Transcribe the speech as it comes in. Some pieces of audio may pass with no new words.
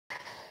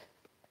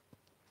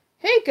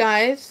Hey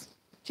guys,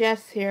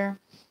 Jess here,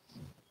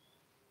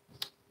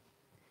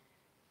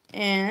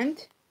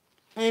 and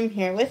I'm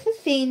here with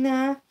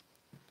Athena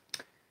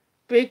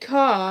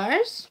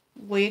because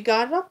we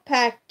got a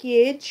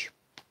package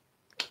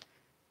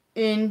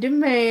in the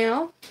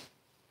mail,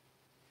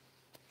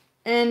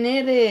 and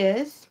it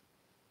is,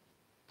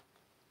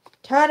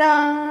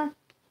 ta-da,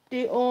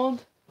 the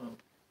old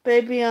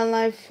Baby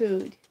Alive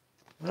food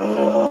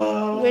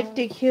with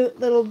the cute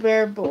little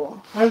bear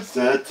bowl. I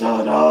said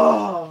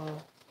ta-da!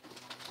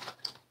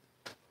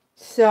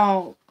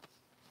 So,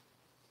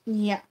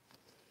 yeah.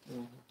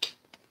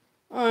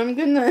 I'm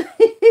gonna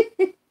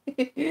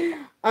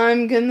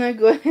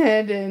go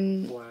ahead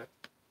and What?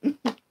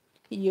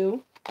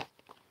 you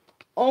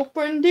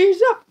open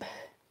these up.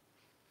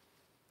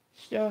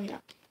 So yeah.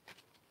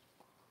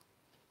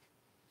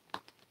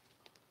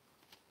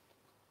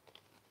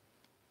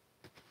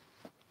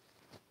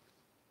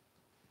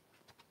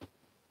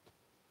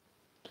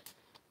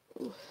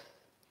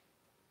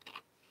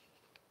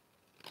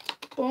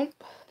 Boom.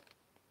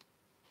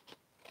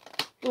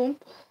 Boom.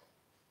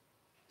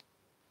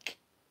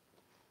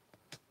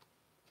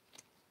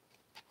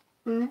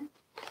 Boom.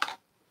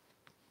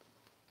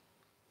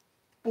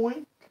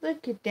 Boink.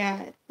 Look at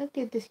that. Look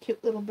at this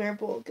cute little bear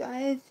bowl,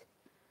 guys.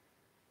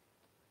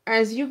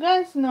 As you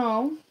guys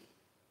know,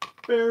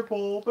 Bear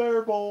bowl,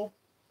 bear bowl.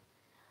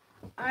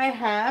 I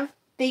have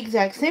the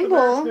exact same The bear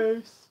bowl,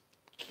 face.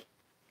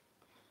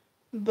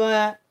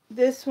 but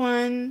this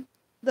one,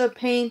 the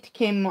paint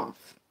came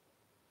off.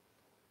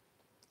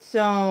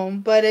 So,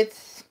 but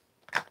it's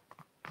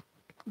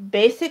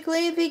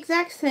basically the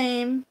exact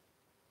same,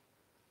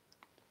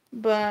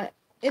 but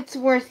it's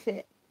worth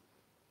it.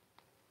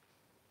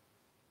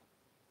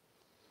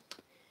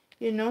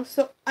 You know,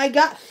 so I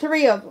got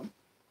 3 of them.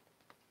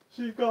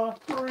 She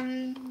got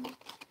 3.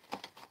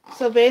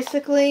 So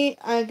basically,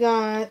 I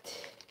got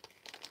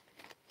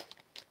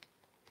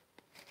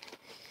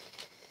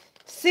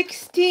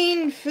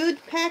 16 food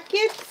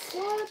packets.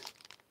 What?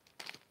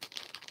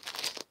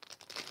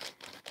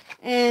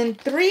 And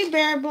 3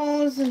 bear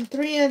bowls and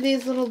 3 of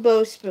these little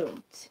bow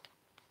spoons.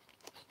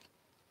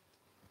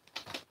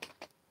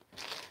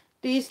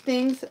 These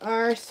things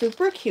are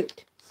super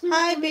cute.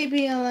 Hi,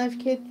 Baby Alive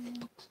kids.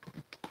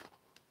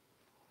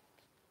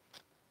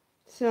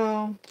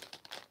 So,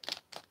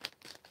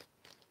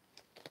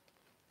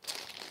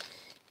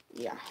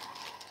 yeah.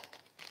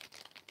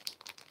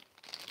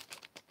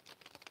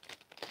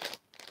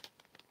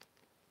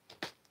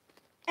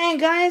 And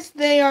guys,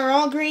 they are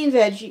all green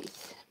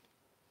veggies.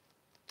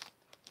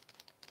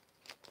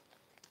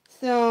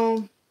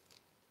 So,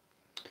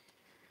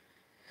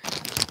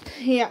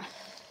 yeah.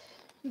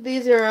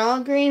 These are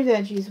all green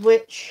veggies,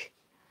 which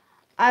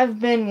I've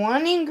been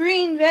wanting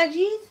green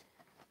veggies.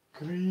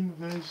 Green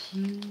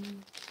veggie.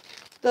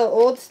 The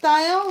old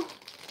style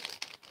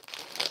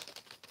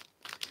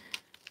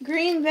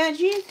green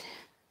veggies.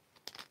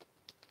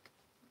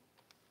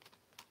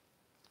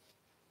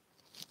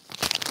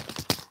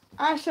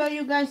 I'll show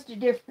you guys the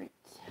difference.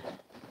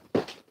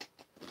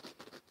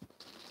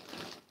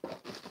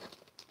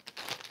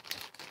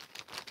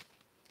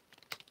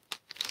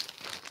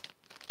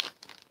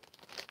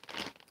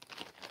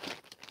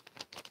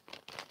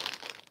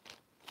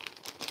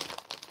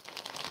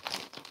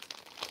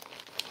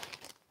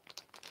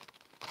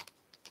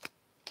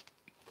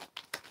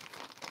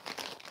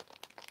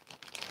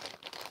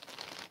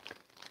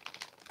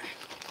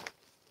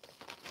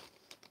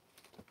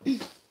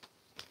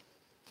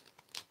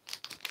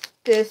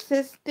 This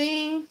is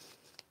the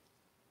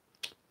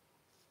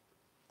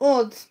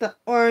old style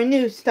or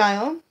new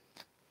style,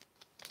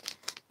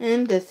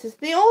 and this is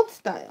the old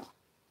style.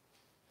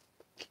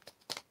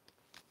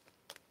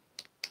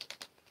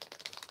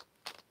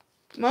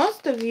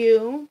 Most of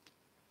you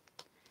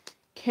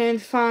can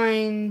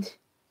find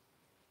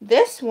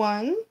this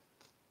one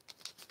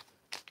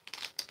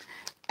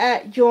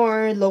at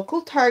your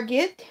local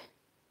Target.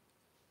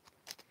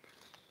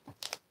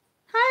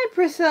 Hi,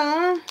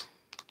 Priscilla.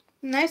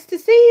 Nice to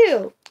see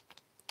you.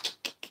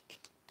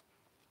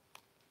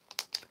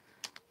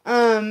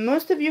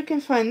 Most of you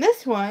can find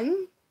this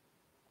one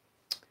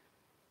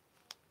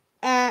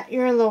at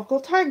your local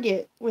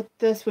Target with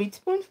the Sweet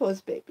Spoonfuls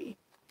baby.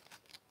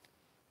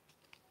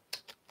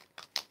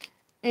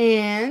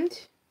 And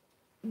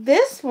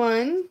this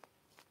one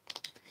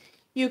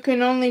you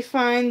can only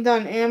find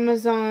on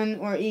Amazon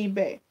or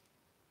eBay.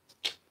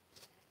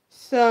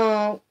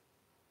 So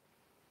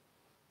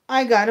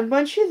I got a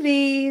bunch of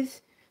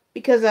these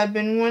because I've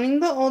been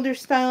wanting the older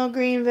style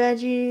green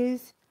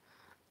veggies.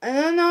 I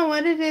don't know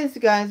what it is,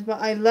 guys,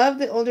 but I love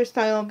the older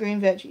style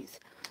green veggies.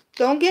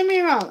 Don't get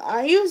me wrong,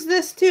 I use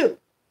this too.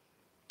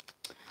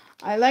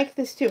 I like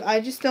this too.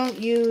 I just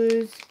don't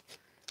use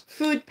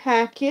food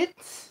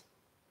packets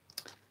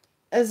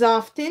as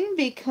often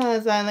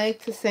because I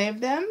like to save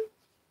them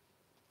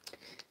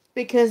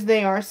because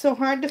they are so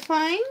hard to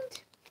find.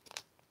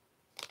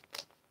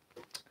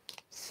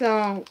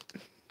 So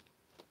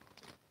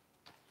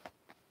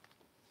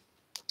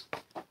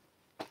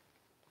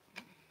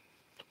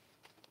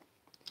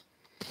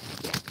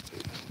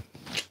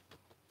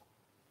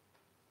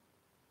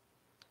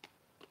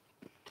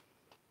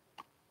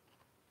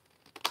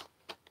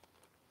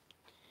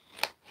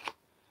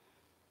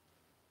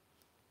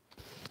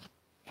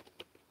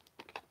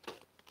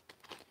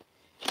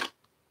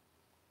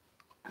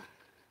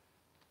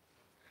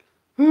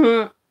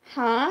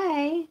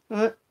Hi,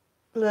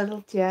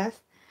 little Jess.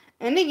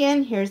 And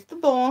again, here's the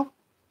bowl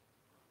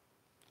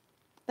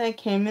that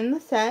came in the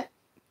set.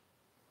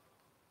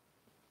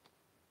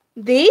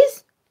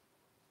 These?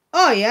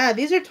 Oh yeah,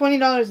 these are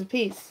 $20 a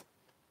piece.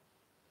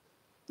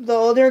 The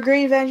older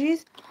green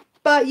veggies.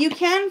 But you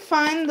can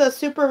find the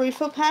super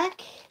refill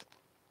pack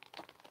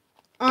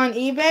on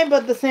eBay,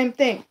 but the same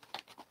thing.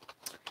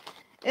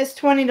 It's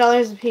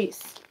 $20 a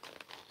piece.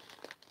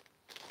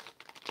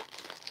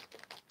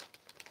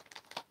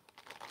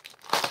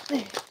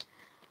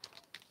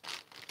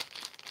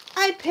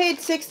 I paid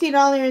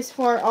 $60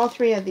 for all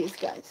three of these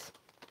guys.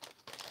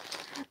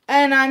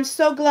 And I'm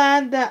so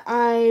glad that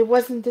I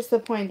wasn't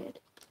disappointed.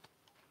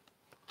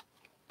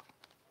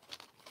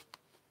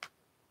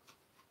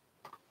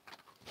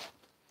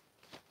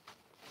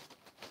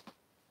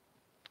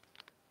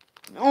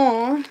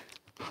 Aww.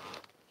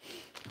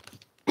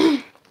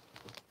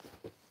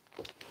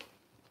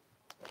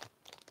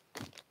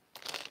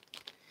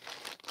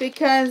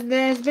 Because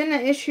there's been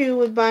an issue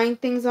with buying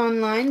things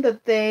online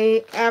that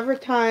they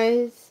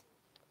advertise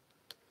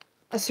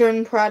a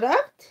certain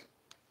product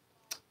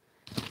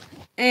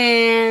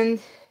and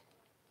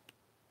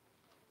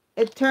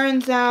it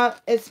turns out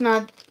it's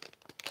not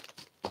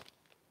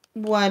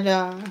what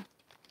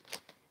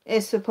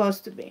it's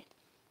supposed to be.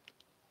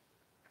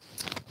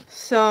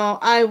 So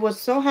I was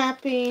so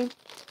happy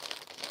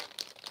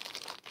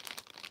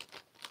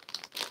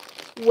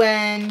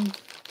when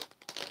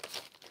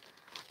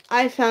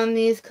I found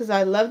these because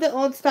I love the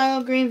old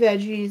style green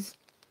veggies.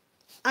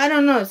 I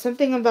don't know,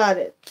 something about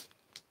it.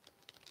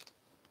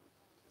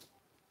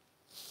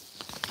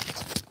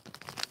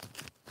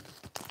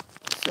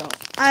 So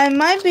I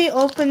might be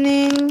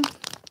opening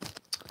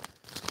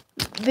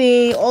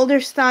the older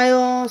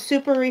style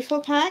super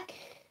refill pack.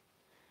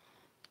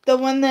 The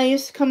one that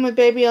used to come with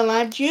Baby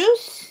Alive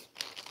juice.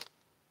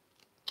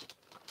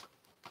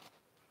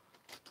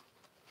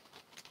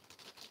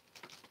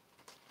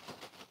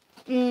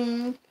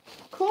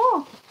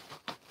 Cool.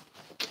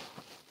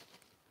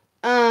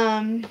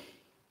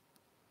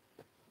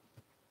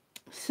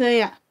 So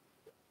yeah,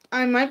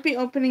 I might be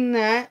opening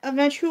that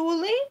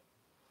eventually.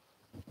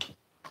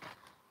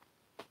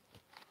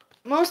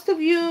 Most of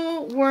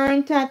you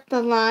weren't at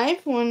the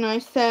live when I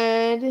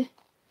said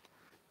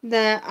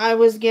that I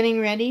was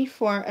getting ready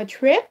for a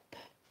trip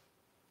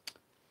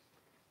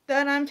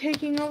that I'm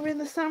taking over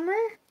the summer.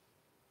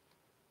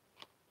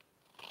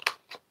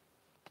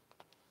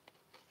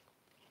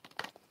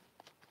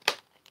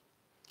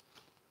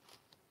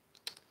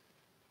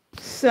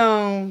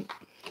 So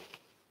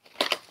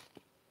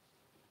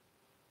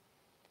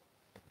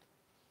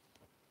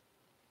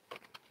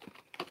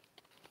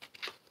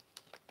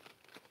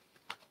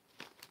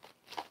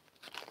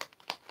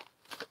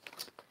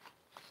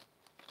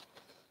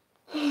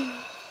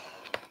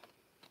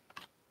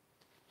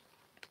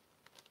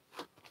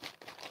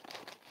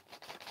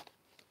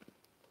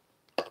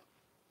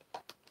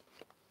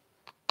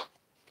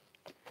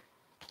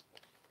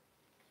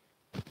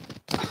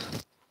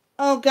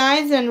oh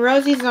guys, and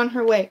Rosie's on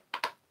her way.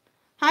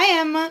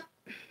 Hi Emma.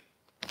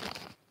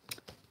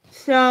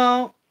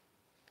 So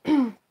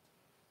Emma.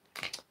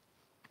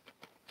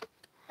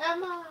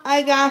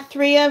 I got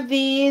 3 of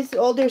these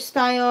older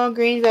style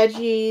green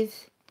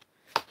veggies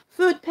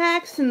food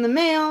packs in the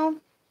mail.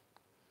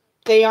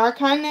 They are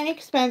kind of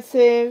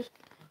expensive.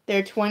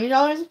 They're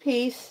 $20 a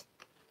piece,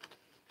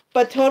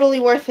 but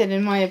totally worth it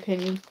in my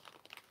opinion.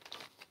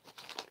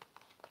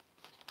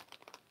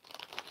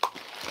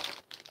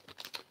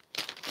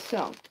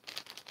 So,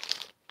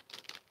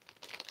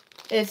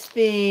 it's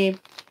the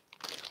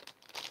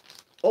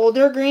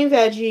older green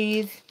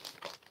veggies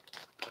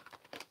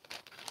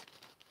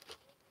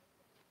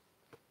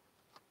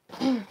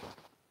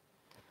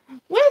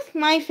with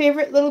my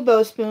favorite little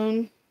bow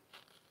spoon.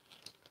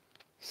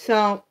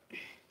 So,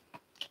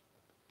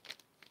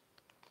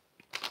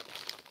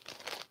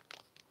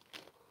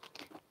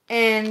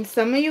 and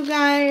some of you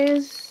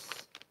guys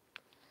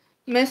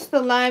missed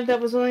the live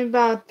that was only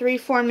about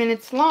 3-4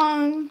 minutes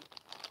long,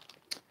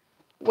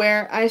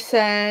 where I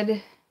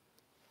said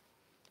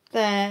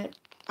that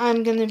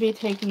I'm going to be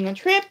taking a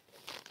trip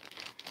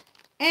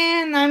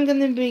and I'm going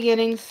to be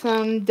getting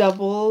some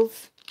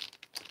doubles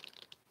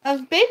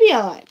of Baby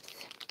Alive.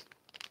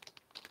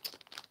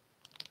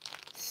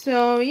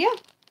 So, yeah.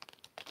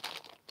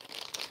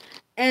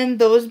 And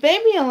those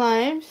Baby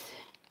Alives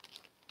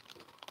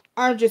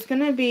are just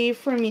going to be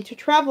for me to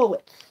travel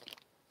with.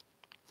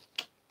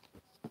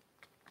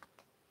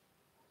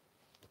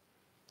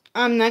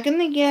 I'm not going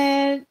to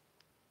get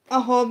a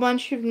whole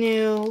bunch of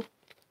new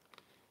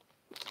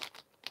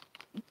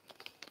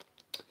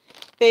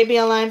Baby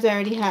Alives I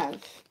already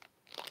have.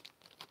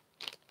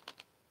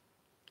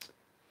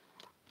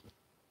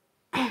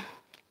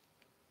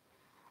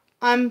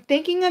 I'm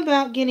thinking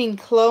about getting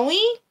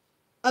Chloe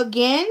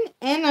again,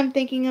 and I'm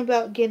thinking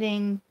about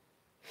getting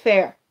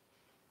Fair.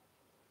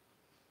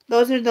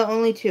 Those are the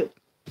only 2.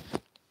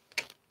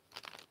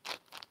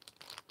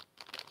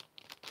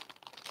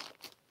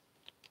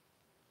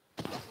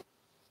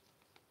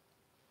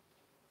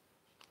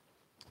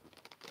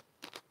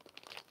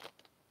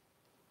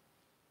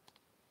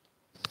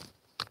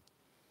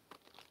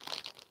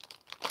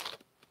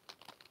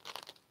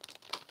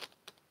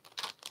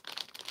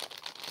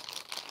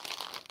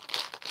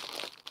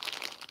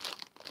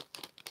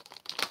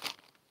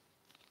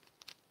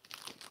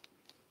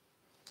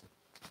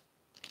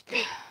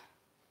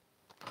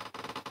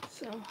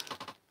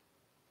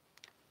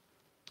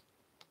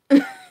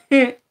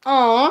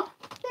 Aw,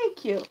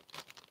 thank you.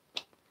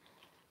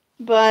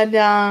 But,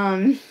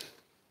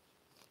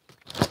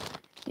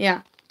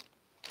 yeah.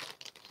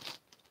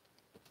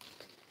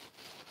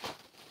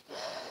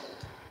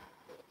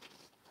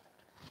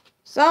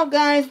 So,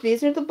 guys,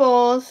 these are the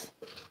bowls.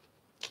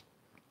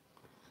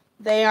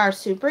 They are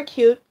super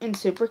cute and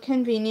super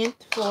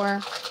convenient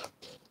for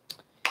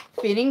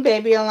feeding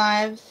baby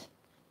alives.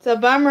 It's a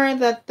bummer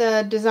that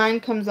the design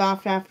comes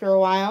off after a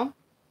while.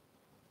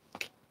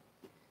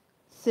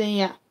 So,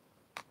 yeah.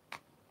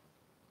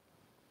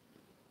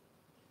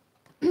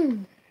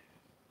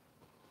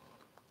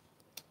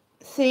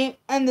 See,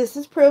 and this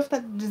is proof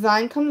that the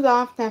design comes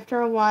off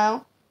after a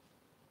while.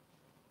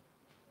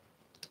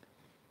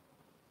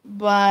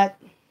 But,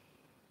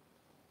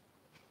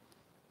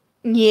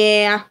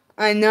 yeah,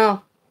 I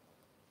know.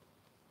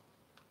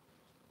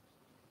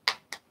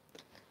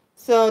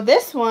 So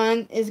this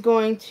one is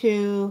going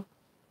to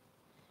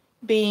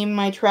be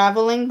my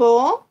traveling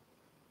bowl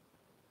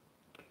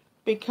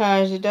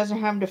because it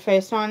doesn't have the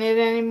face on it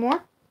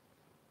anymore.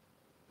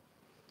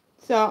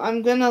 So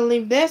I'm going to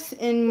leave this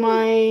in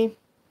my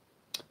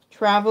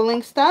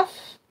traveling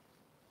stuff.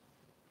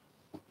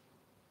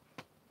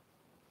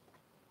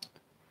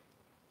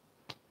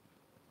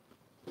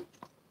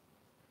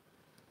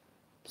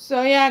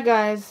 So yeah,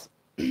 guys.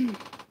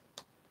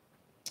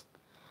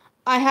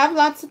 I have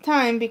lots of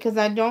time because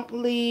I don't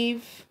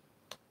leave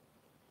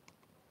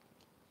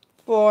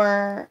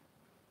for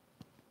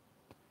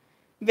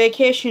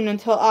vacation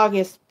until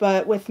August.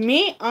 But with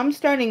me, I'm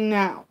starting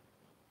now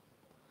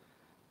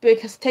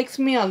because it takes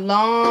me a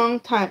long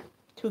time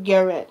to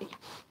get ready.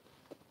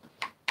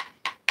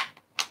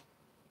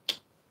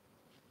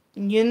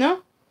 You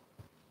know?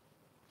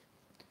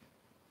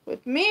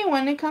 With me,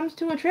 when it comes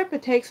to a trip,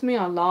 it takes me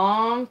a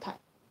long time.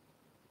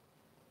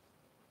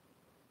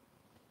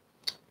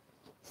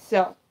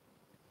 So,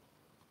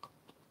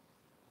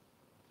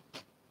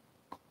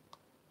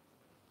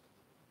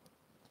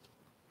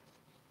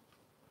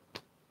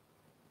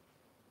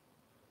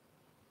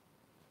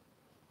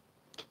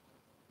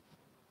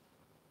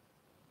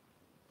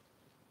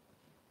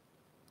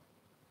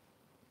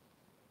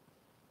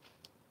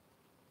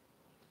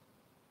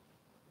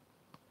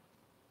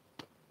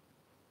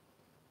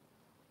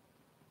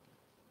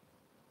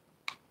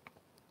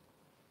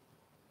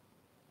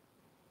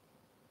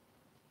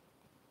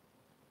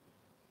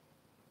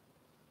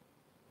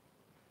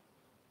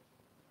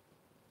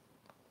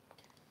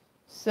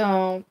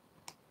 so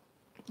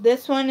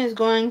this one is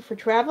going for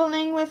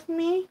traveling with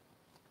me.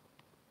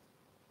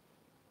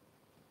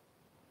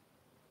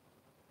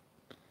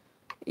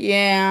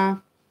 Yeah.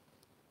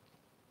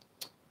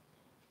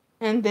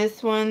 And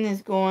this one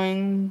is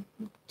going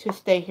to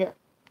stay here.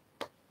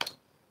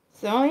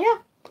 So, yeah.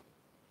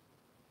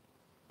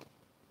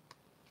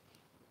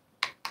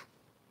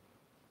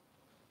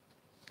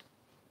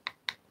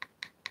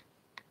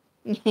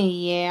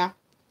 Yeah.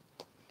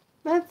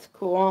 That's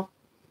cool.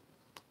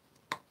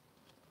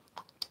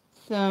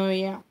 So,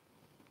 yeah.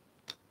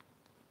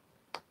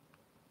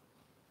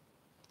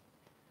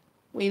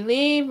 We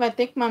leave, I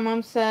think my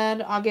mom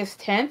said August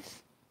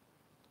 10th.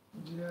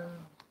 Yeah.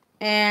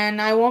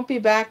 And I won't be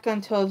back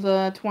until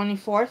the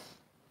 24th.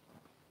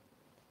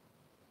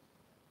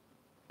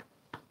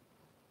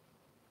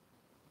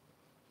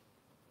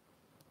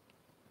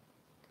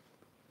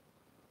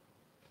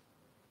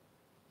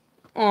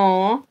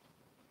 Aw.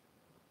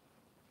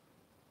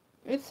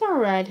 It's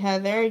alright,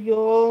 Heather.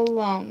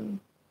 You'll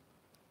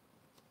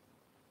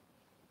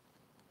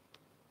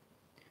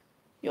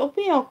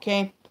be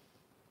okay.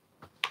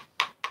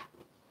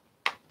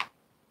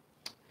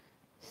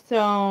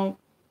 So,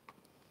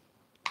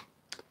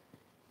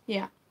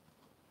 yeah.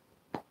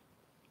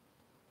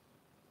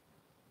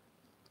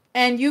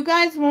 And you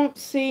guys won't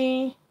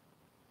see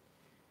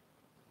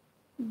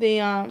the,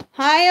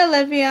 hi,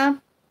 Olivia.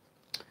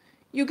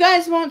 You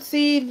guys won't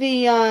see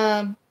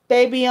the,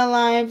 baby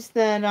alives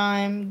that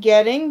I'm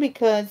getting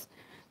because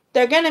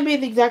they're going to be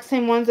the exact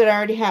same ones that I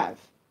already have.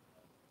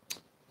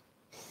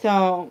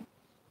 So,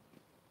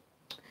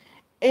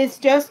 it's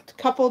just a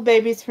couple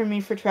babies for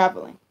me for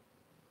traveling.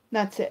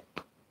 That's it.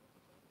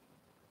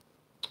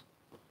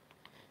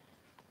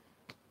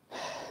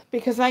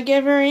 Because I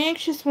get very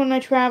anxious when I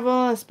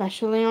travel,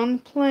 especially on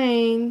the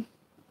plane.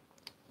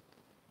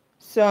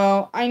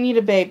 So, I need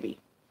a baby.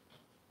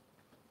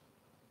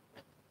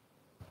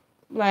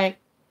 Like,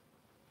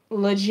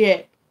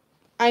 legit.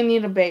 I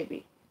need a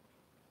baby.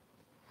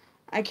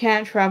 I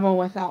can't travel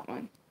without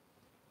one.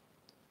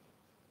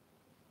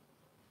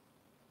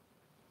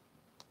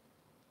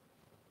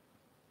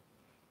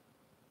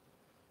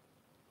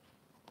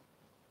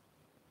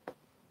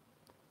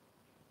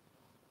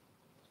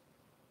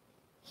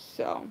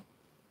 So,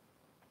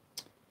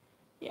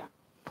 yeah.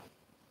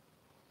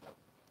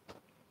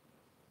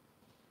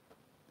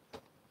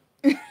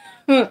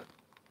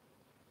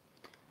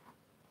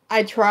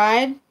 I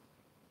tried.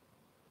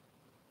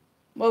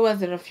 What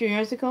was it, a few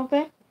years ago,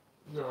 babe?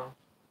 Yeah.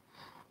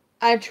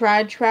 I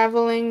tried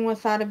traveling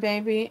without a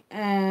baby,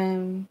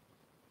 and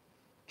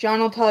John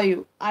will tell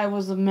you, I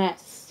was a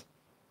mess.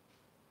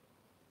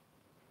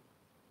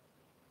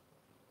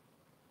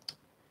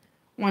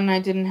 When I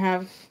didn't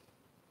have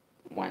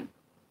one.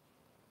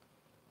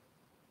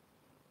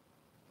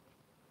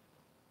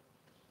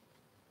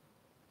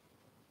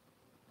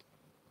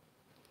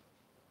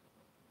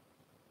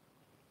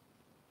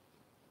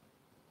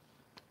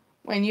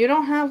 When you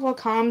don't have what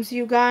calms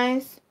you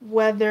guys,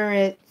 whether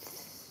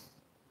it's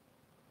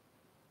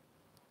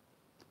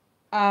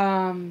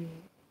a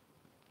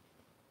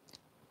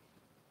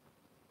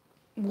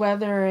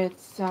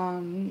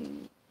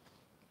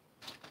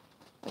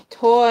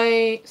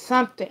toy,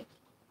 something,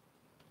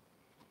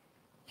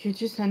 you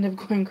just end up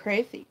going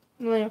crazy.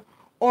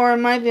 Or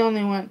am I the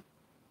only one?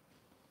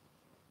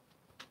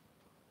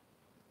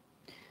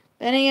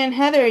 Then again,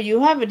 Heather,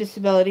 you have a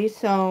disability,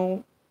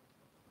 so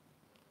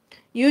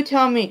you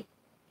tell me.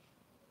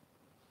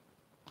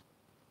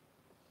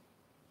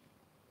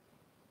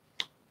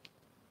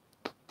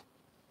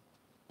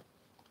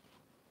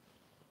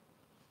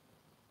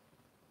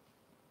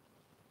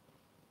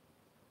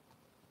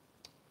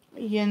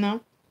 You know?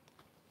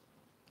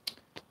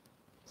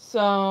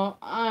 So,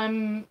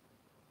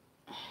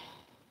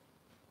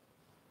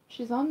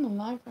 she's on the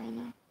live right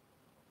now.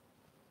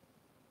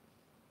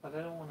 But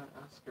I don't want to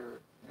ask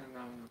her in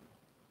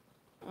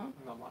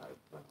the live.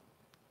 But...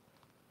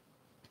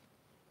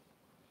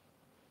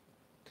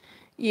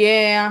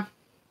 Yeah.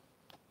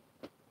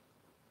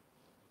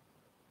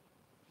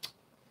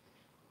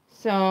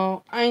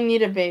 So, I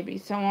need a baby.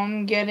 So,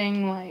 I'm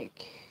getting,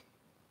 like,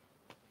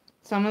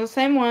 some of the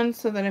same ones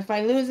so that if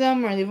I lose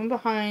them or leave them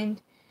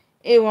behind,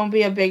 it won't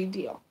be a big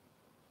deal.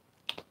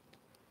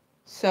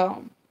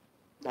 So,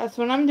 that's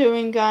what I'm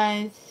doing,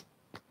 guys.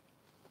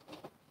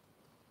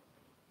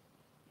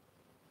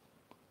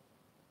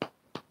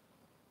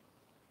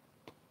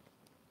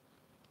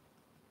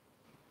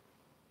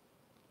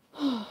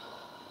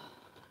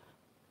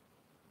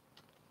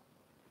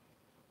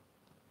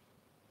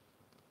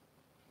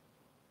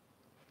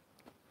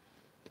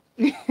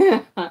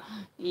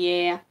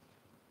 Yeah.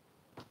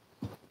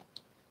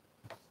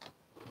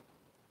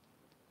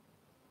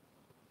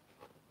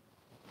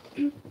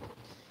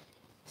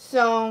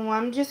 So,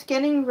 I'm just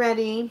getting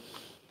ready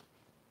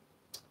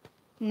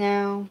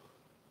now.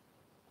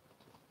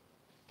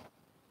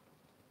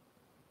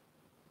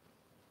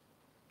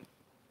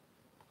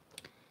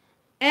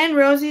 And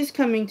Rosie's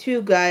coming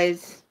too,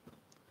 guys.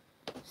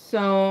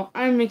 So,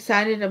 I'm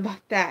excited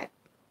about that.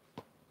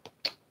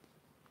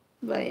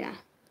 But yeah.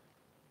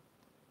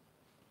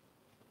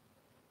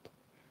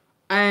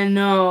 I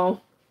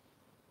know.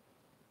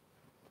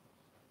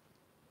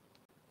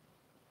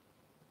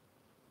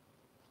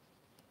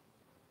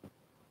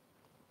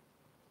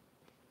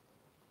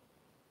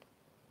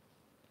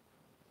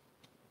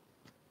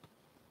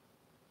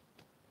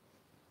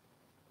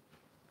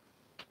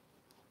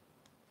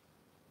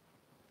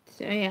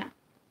 So yeah.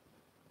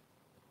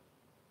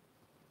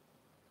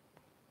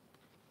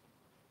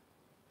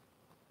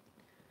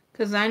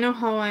 Because I know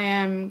how I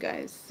am,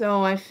 guys.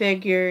 So I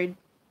figured,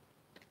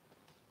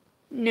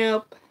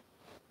 nope.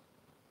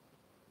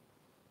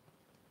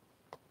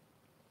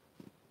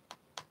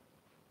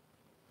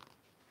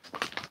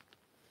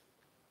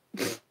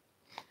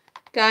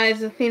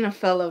 Guys, Athena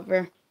fell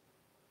over.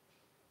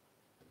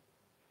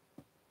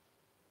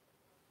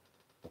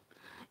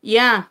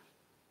 Yeah,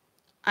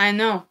 I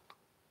know.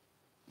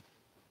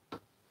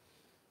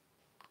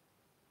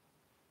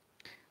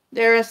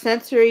 They're a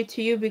sensory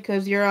to you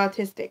because you're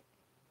autistic.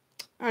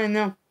 I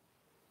know.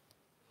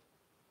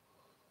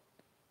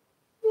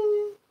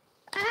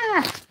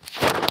 Ah!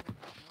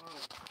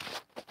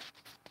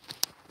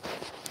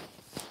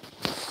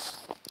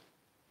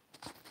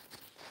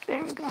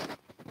 There we go.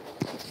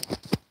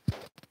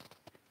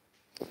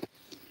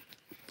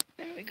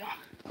 There we go.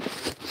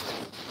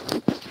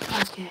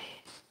 Okay.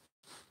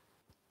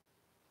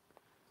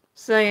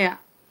 So yeah.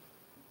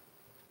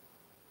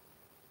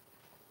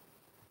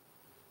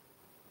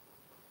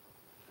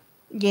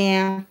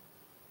 Yeah.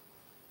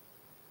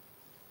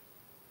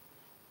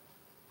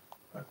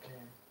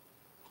 Okay.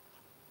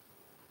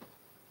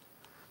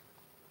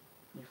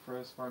 You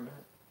froze for a minute.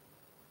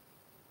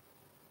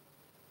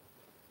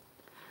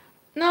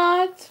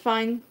 No, it's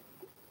fine.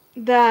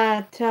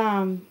 That,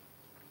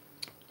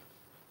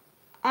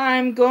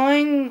 I'm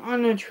going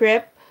on a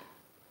trip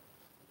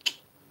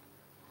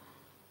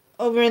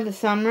over the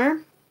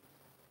summer.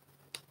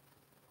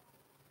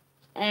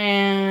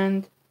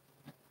 And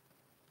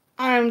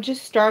I'm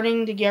just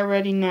starting to get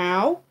ready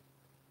now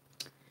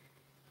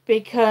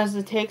because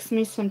it takes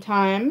me some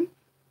time.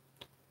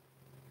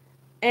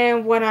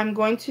 And what I'm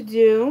going to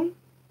do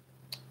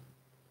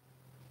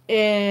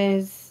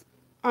is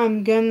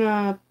I'm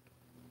gonna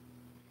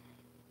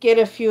get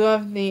a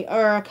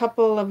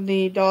couple of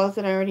the dolls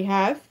that I already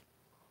have.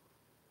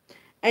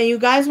 And you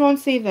guys won't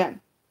see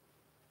them.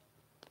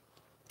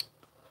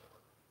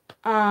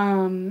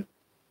 Because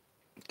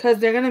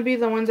they're gonna be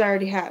the ones I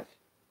already have.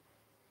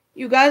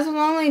 You guys will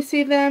only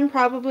see them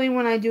probably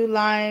when I do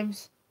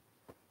lives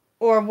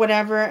or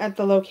whatever at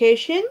the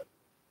location.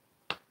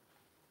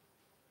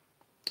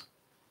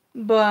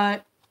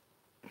 But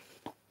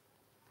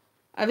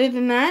other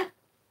than that,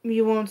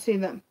 you won't see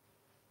them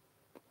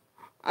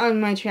on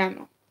my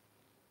channel.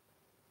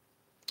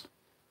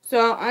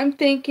 So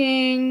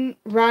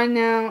right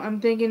now, I'm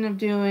thinking of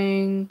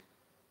doing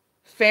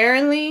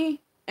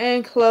Fairly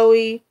and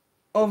Chloe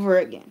over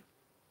again.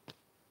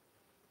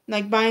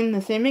 Like buying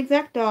the same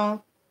exact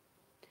doll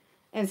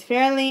as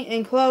Fairly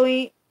and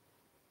Chloe,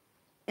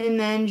 and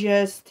then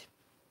just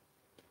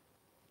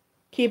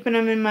keeping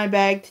them in my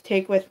bag to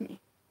take with me.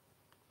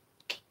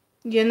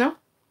 You know?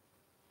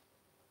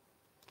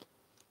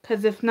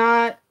 Because if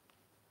not,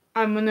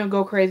 I'm going to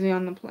go crazy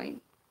on the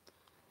plane.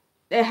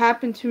 It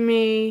happened to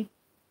me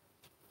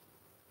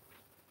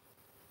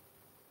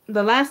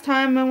the last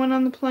time I went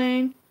on the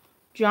plane.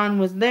 John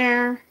was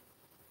there.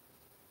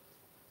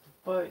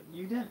 But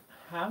you didn't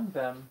have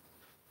them.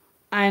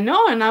 I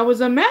know, and I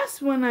was a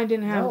mess when I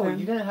didn't have them. No,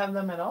 you didn't have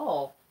them at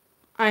all.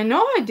 I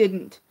know I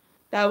didn't.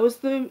 That was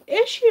the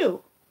issue.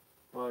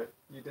 But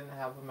you didn't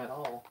have them at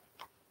all.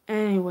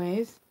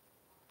 Anyways,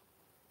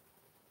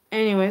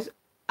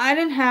 I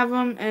didn't have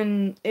them,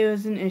 and it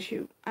was an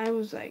issue. I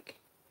was like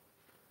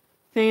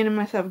thinking to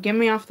myself, get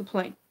me off the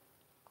plane.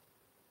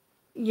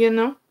 You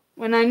know?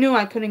 When I knew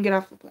I couldn't get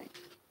off the plane.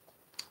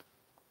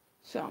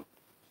 So,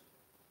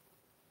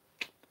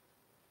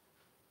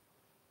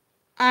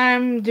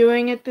 I'm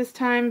doing it this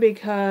time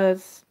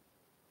because...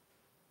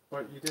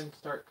 But you didn't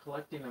start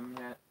collecting them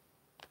yet,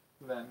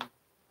 then.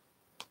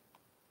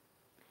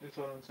 That's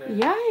what I'm saying.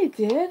 Yeah, I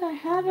did. I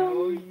had them.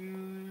 No,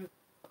 you...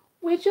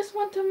 We just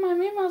went to my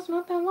Mima's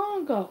not that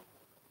long ago.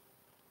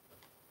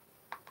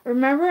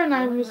 Remember? And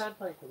I was... had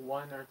like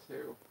one or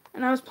two.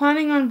 And I was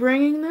planning on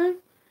bringing them.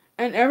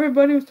 And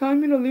everybody was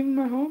telling me to leave them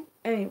at home.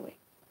 Anyway.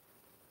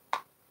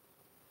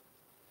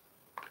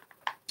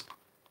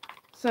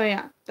 So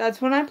yeah,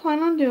 that's what I plan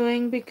on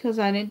doing because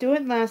I didn't do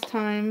it last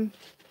time.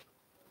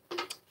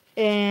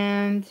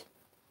 And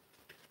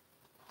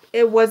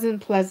it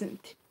wasn't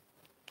pleasant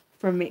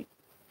for me.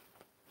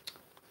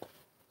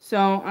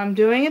 So I'm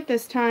doing it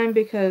this time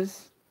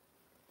because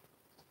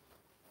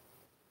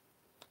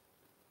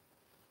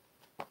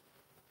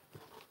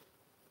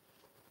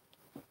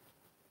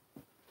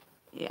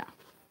yeah.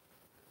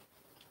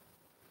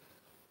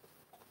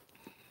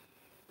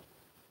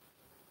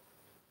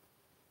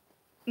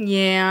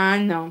 Yeah,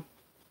 I know.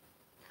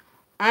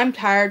 I'm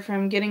tired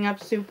from getting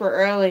up super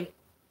early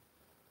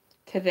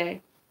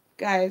today.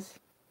 Guys,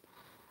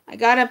 I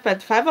got up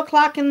at 5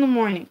 o'clock in the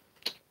morning.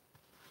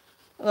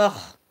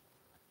 Ugh.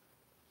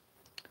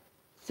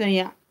 So,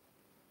 yeah.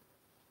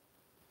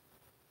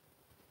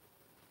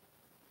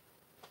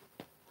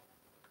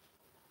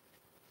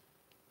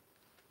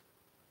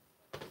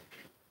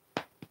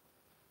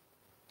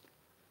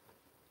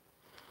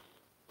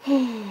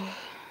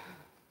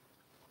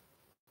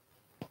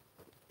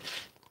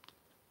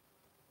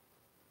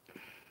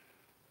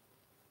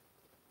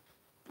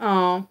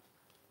 Oh.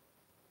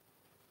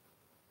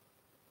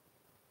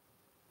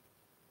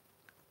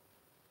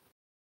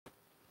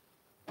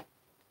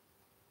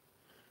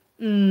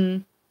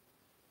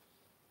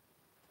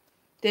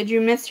 Did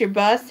you miss your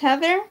bus,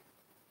 Heather?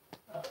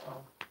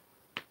 Uh-oh.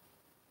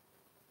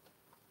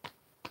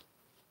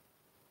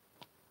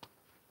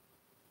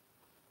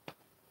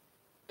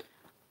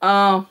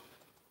 Oh.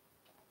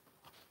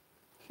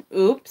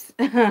 Oops.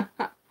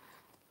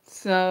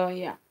 So,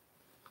 yeah.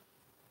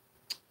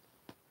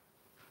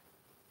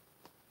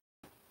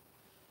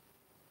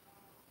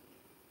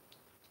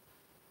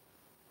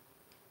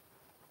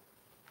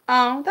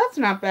 Oh, that's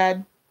not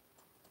bad.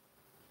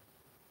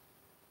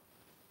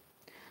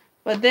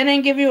 But they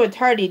didn't give you a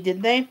tardy,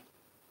 did they?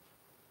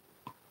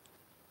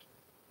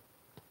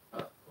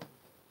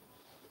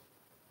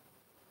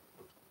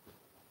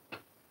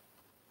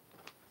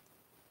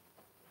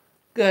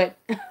 Good.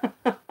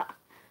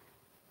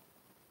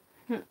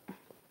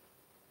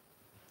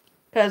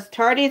 Because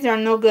tardies are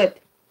no good.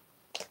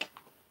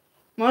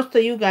 Most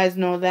of you guys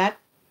know that.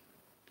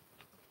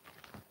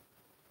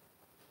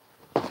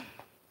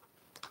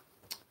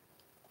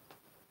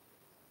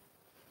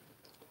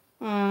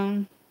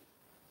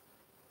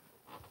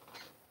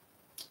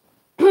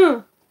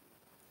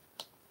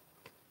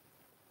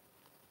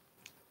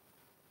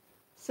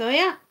 So,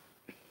 yeah.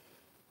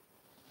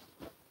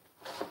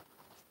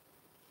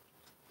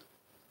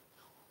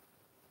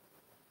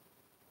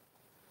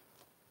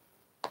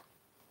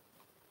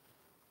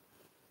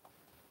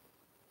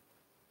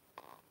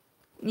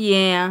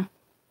 Yeah.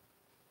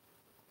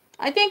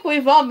 I think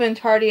we've all been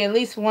tardy at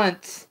least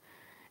once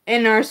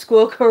in our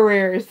school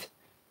careers.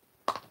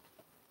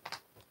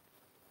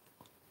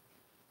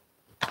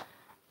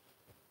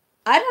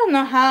 I don't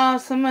know how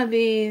some of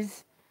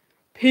these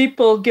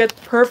people get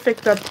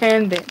perfect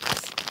attendance.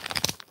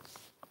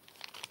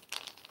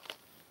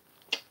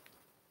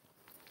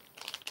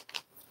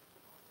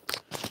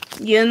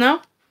 You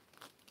know?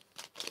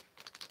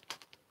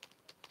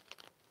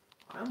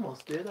 I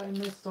almost did. I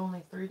missed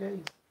only 3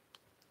 days.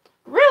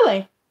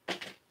 Really?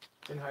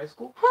 In high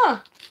school? Huh.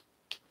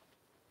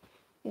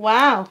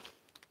 Wow.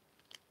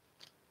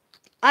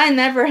 I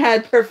never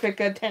had perfect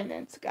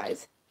attendance,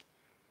 guys.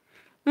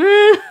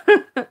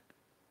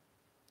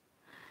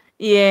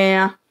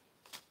 Yeah.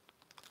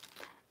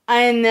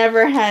 I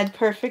never had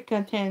perfect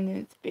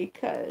attendance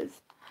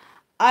because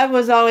I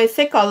was always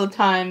sick all the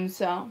time,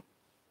 so.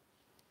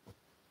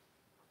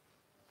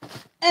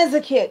 As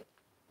a kid.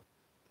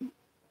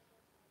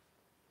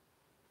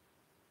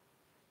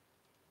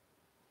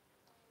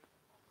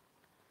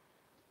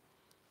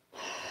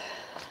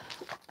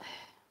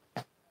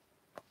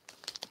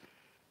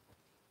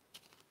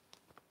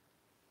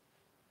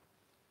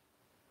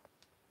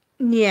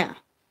 Yeah.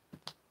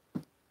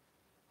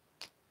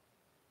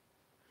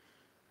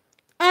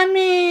 I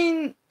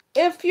mean,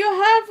 if you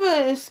have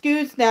a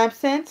excused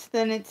absence,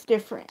 then it's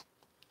different.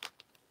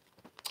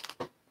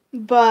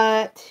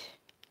 But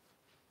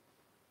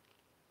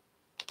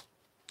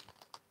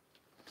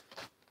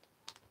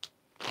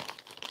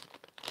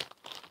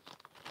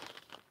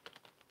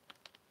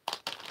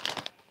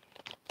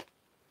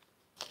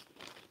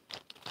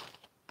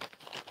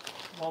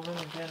Well, then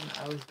again,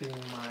 I was getting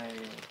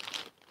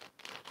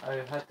I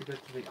had to go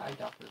to the eye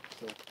doctor,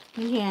 so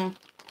yeah.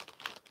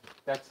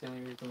 that's the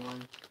only reason why.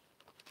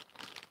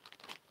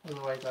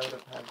 Otherwise, I would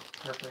have had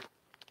perfect.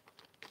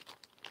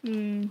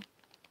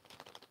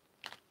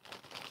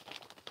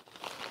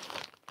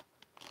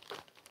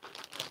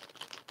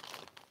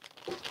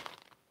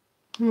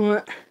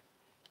 What?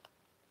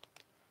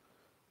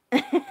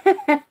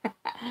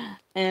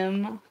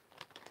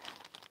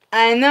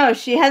 I know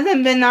she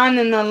hasn't been on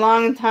in a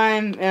long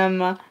time.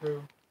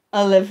 Who?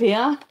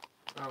 Olivia.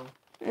 Oh.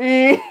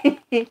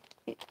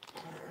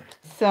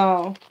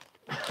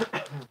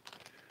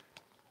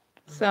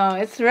 So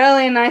it's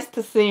really nice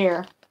to see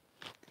her.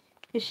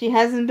 She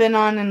hasn't been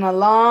on in a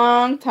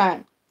long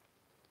time.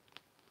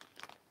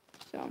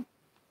 So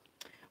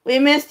we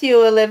missed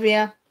you,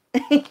 Olivia.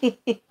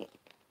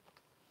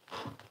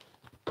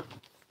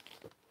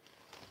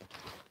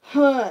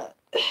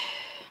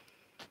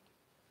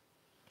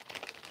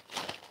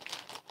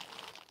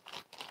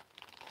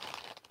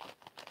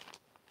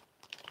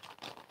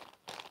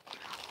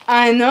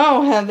 I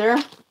know, Heather.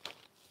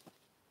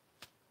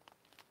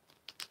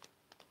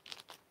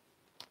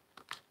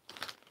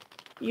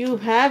 You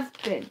have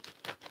been.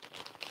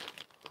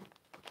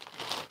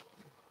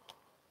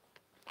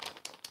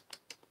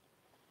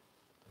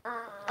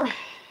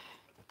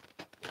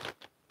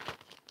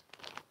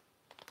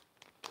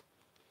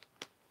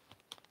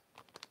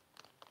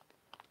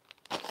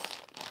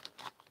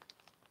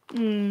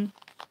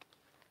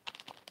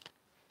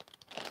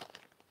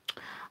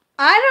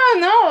 I don't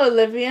know,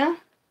 Olivia.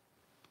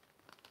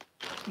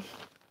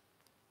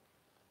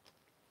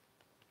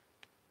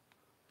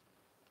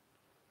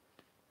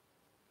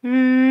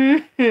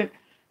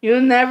 You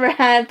never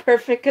had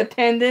perfect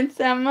attendance,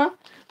 Emma?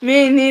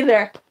 Me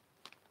neither.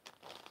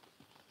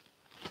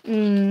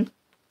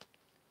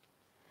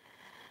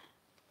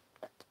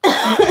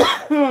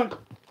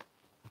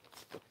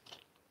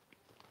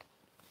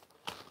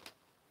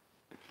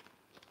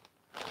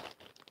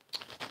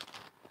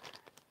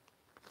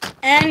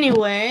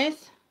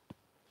 Anyways.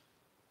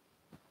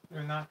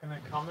 You're not gonna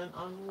comment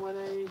on what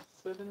I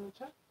said in the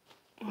chat?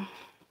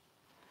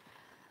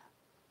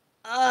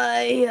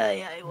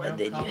 What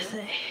did you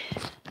say?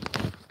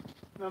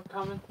 No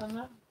comment on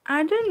that?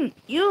 I didn't.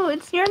 You're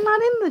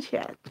not in the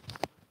chat.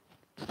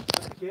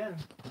 Again.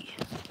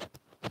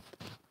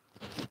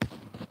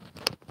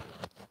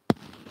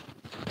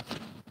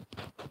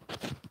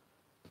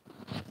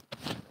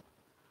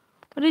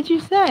 What did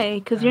you say?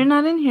 Because you're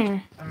not in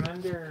here. I'm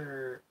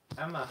under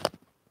Emma.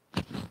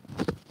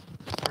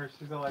 Where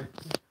she's all like,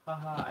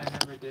 haha, I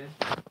never did.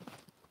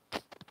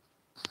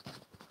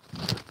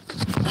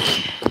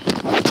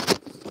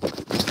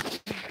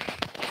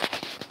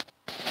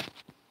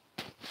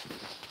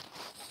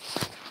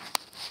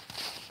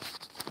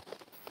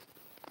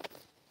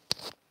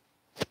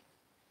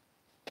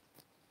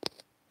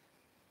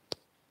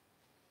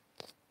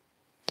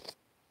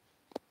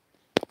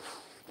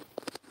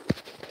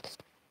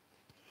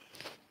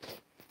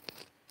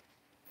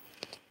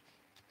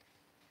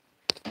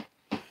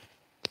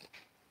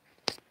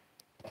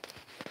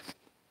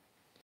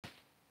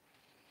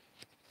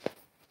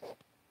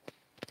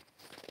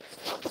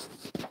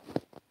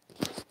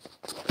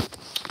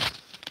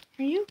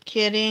 Are you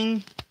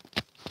kidding?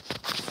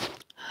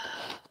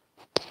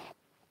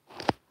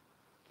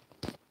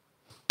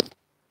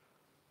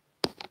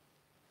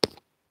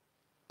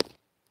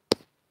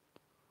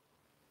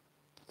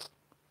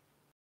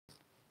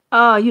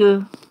 Oh,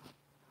 you.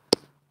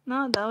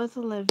 No, that was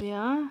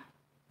Olivia.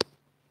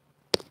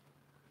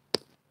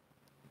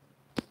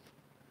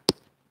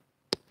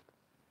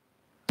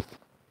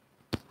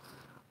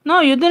 No,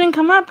 you didn't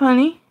come up,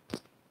 honey.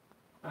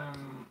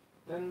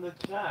 In the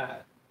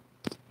chat.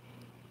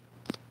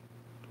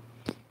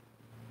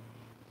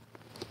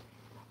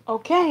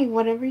 Okay,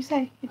 whatever you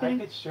say. I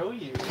could show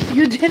you.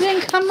 You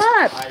didn't come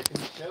up. I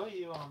can show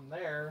you on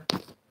there.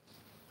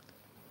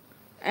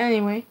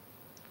 Anyway.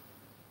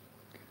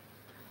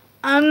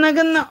 I'm not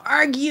gonna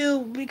argue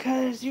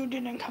because you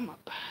didn't come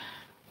up.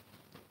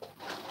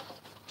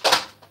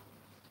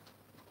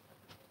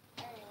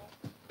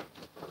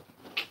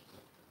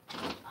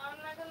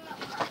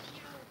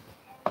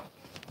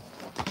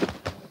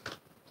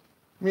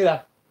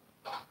 Mira.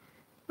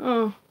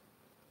 Oh.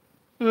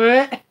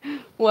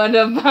 What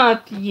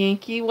about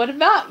Yankee? What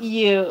about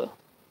you?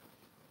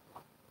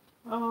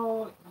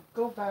 Oh,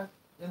 go back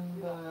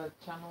in the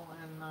channel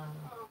and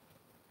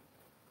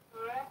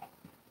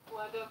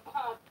What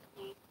about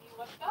Yankee?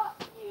 What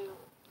about you?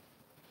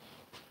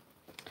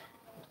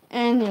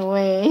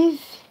 Anyways.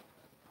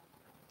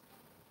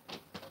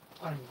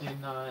 I did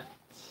not.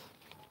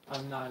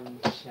 I'm not in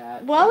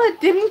chat. Well,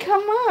 it didn't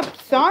come up.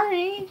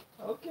 Sorry.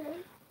 Okay.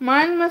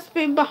 Mine must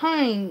be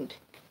behind.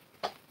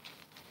 Yeah.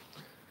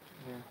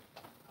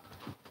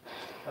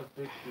 A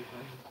bit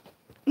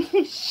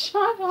behind.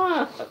 Shut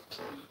up.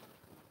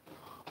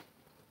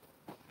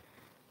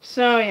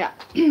 So, yeah.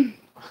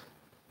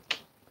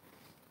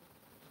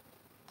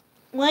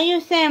 What you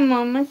saying,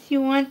 Mamas?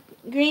 You want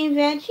green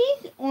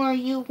veggies or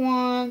you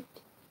want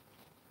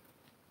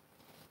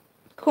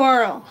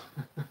coral?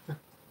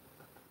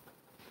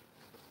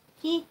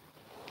 See?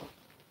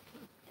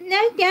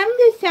 Let them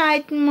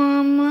decide,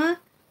 Mama.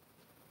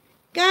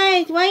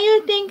 Guys, what do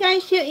you think I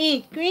should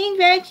eat? Green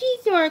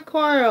veggies or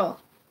coral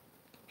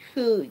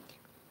food?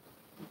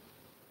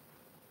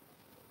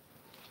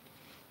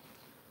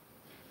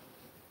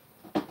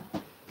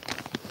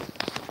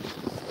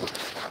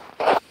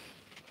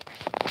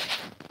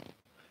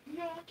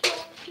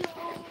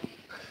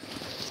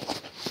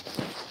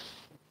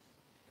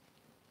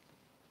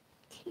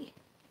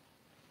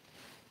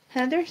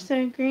 Heather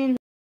said green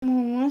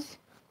Mamas.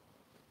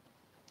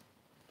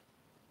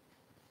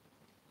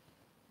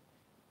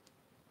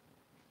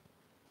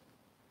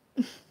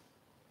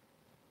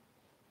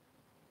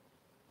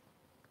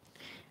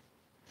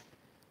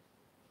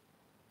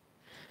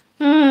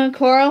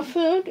 Coral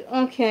food?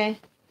 Okay.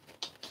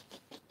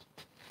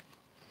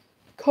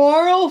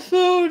 Coral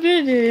food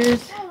it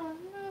is. Oh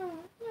no,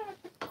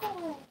 not the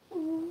coral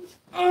food.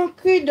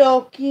 Okie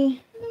dokie.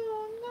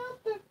 No,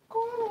 not the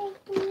coral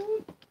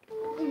food.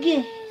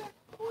 Yeah.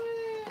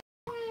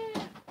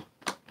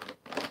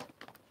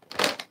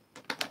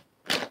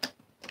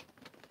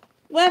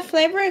 What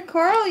flavor of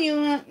coral you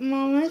want,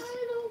 Mamas?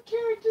 I don't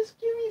care, just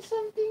give me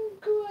something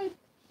good.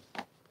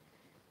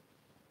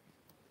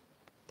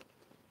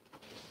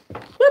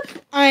 Whoops,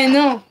 I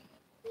know.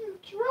 You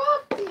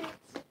dropped it.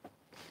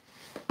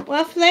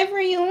 What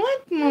flavor you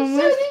want, I Mamas?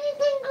 said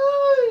anything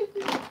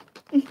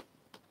good.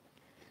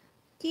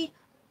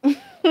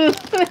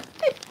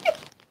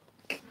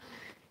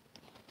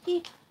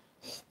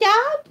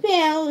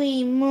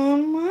 Strawberry,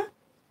 Mama.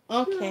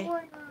 Okay. Sure,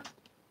 why not?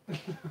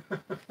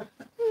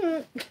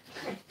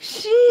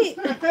 She.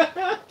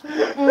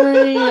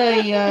 Ay,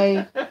 ay,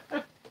 ay.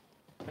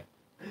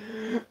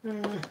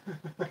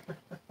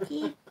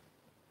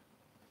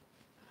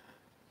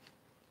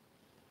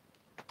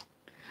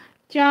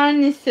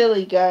 John is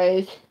silly,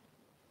 guys.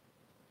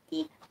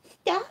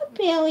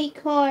 Strawberry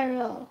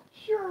coral.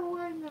 Sure,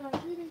 why not?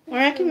 Anything Or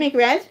I can good. make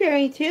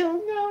raspberry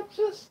too. No,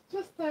 just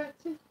that.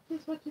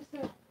 Just what you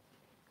said.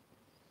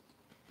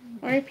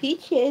 Or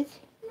peaches.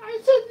 I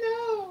said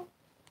no.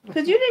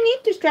 Because you didn't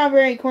eat the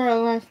strawberry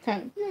coral last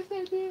time. Yes,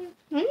 I did.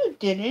 No, you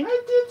didn't.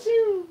 I did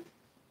too.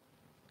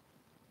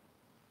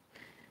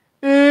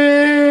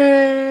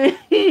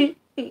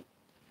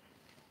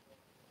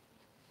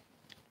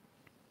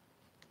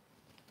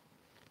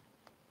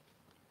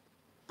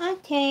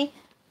 Okay,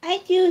 I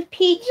do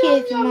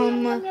peaches, Yum,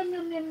 yum, Mama. yum,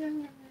 yum, yum,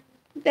 yum, yum,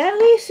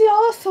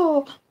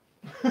 Delicioso.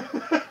 yum.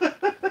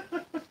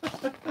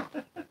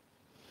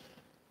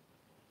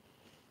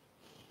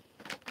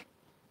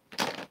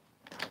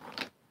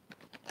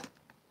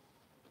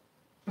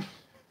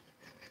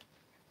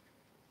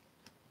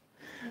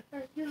 I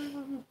can't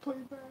remember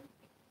playback.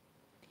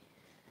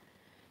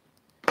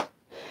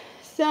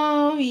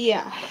 So,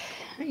 yeah.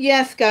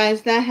 Yes,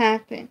 guys, that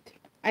happened.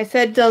 I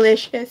said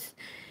delicious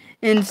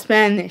in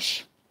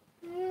Spanish.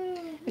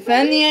 If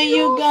any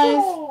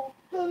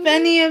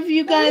of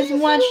you guys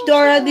watch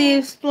Dora the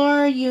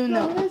Explorer, you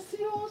know.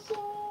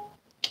 Delicioso.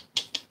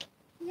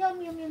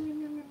 Yum, yum, yum, yum,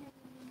 yum, yum,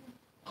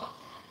 yum.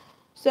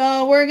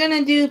 So, we're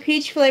gonna do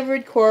peach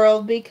flavored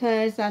coral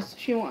because that's what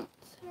she wants.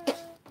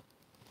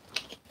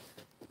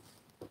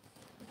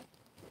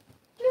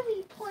 Give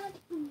me plant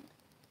food.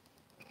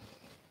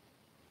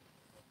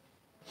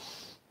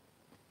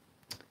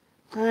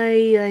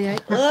 Ay, ay, ay.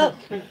 Oh.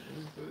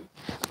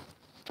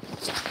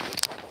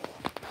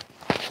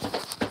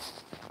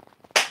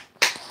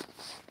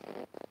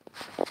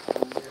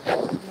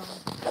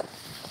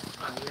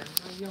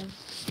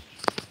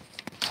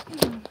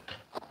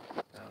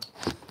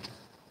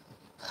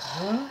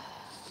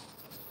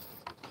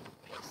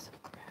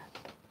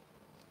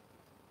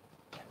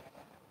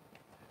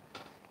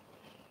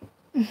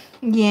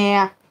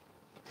 Yeah.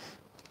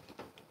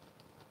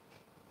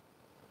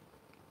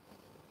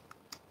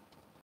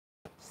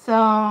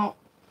 So,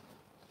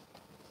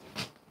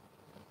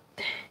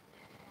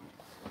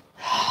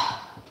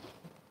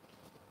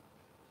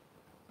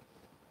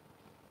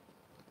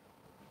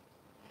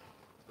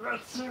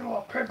 Let's see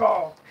what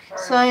people say.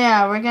 so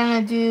yeah, we're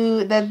gonna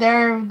do that.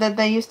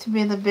 They used to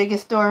be the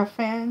biggest Dora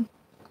fan,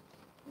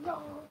 No,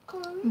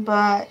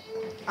 but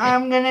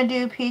I'm gonna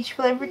do peach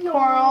flavored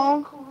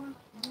coral.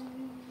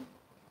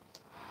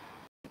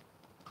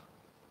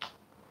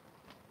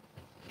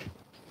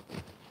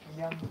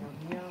 Yum, yum,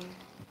 yum.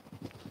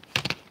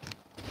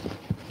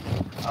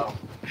 Oh.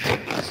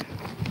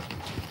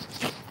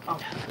 Oh.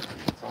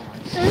 It's all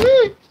right.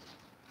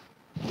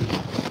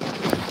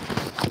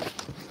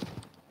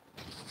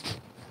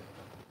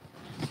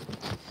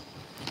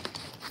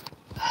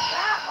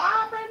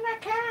 Stop in the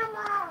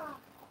camera!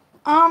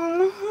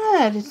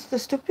 Not. It's the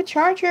stupid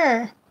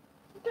charger.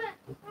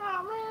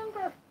 Oh man,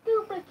 the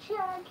stupid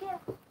charger.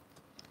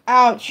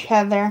 Ouch,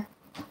 Heather.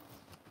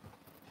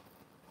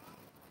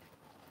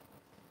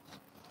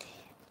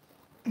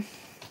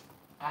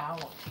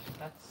 Ouch,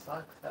 that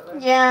sucks, Heather.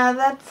 Yeah,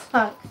 that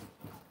sucks.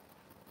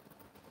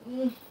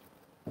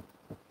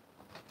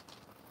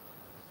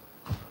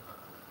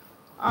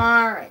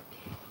 Alright.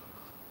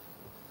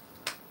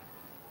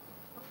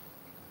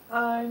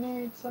 I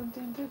need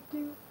something to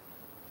do.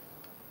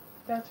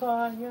 That's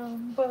why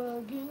I'm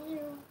bugging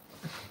you.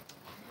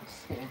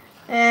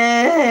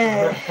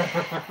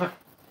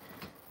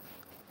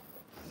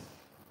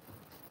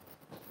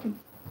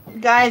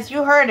 Guys,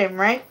 you heard him,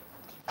 right?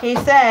 He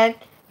said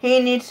he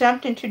needs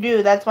something to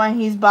do. That's why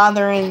he's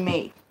bothering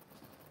me.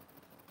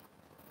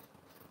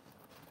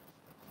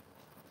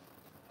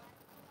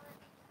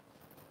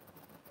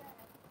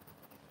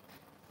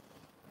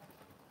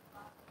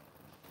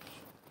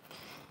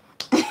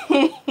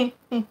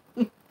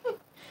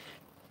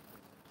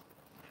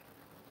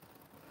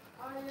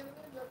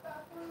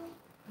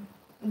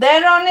 They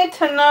don't need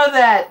to know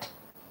that.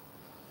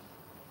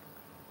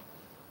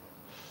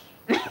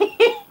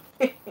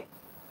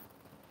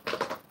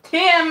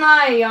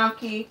 TMI,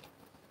 Yankee.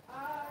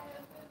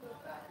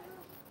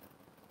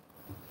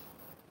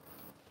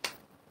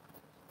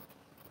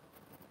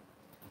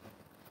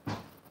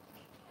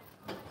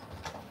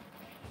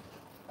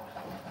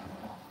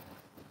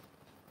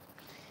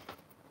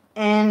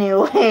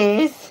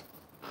 Anyways.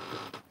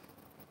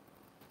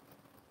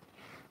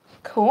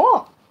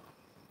 Cool.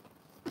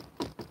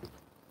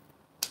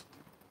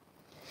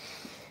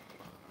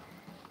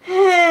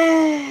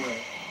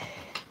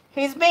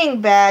 He's being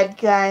bad,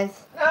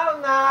 guys. No,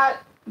 I'm not.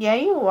 Yeah,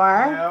 you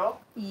are. No.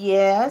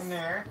 Yes.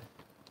 No.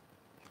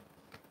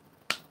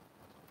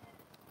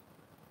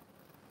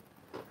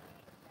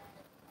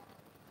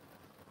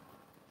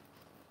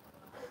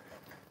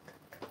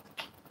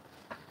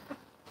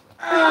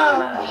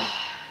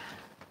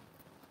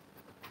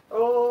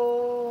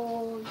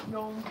 Oh,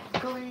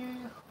 yonkly.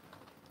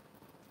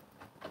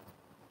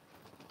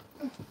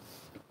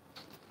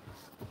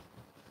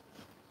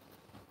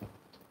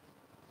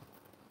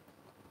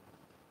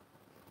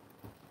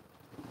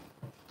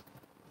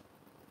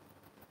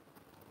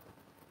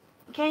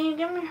 Can you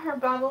give me her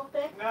bubble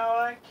pick? No,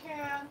 I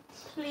can't.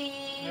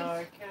 Please. No,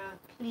 I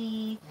can't.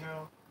 Please.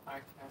 No, I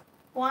can't.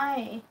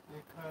 Why?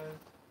 Because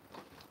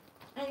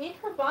I need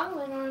her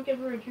bottle in order to give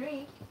her a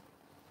drink.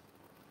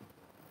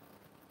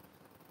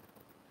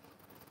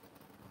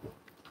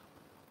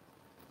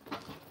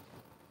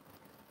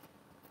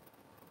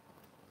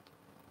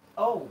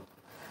 oh.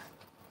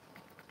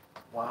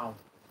 Wow.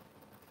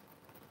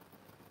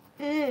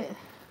 Ew.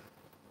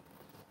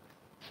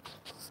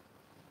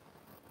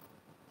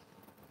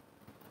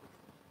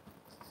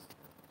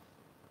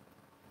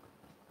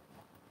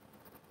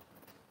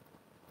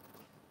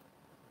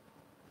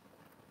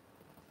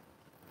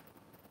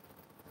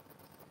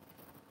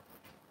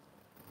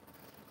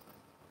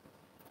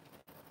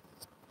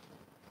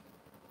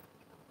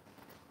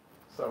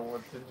 So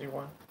what did you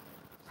want?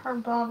 Her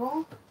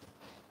bubble.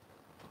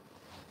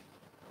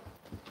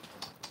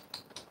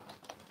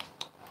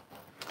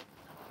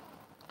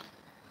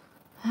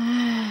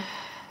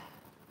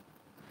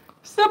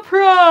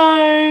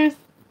 Surprise!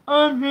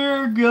 I'm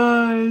here,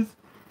 guys.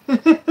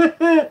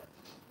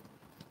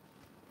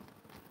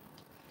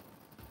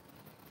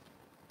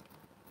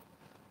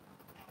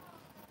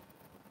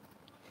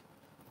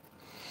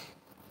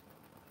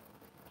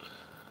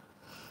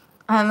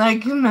 I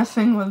like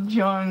messing with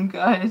John,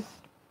 guys.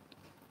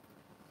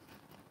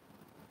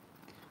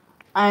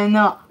 I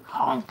know.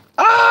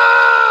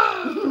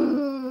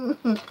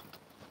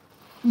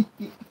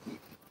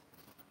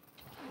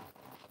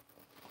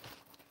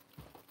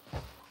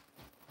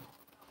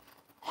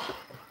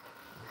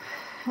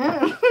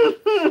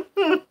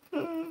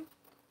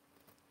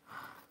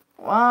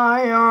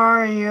 Why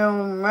are you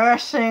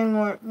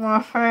messing with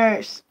my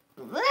face?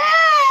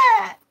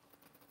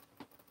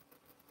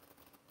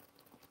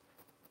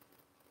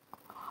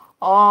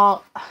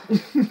 Oh,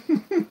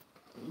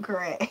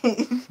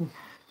 great.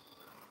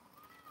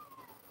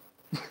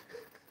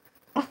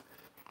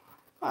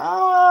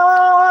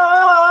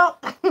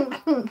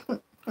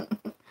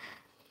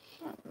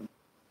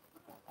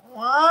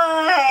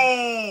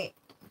 Why?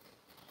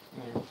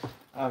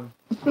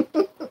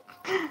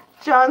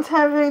 John's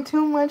having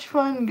too much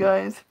fun,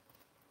 guys.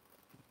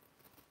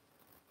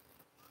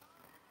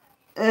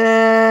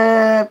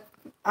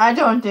 I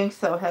don't think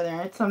so,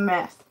 Heather. It's a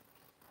mess.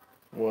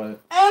 What?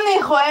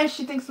 Anyway,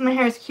 she thinks my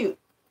hair is cute.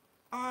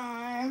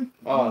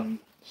 Oh,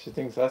 She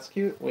thinks that's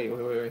cute? Wait.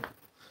 Wait.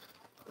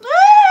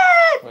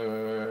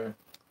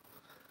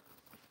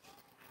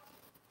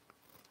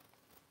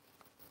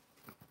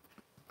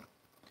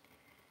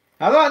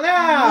 How about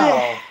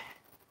now?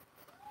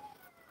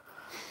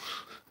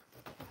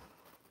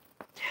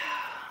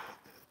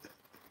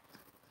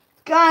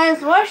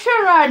 Guys, what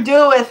should I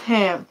do with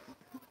him?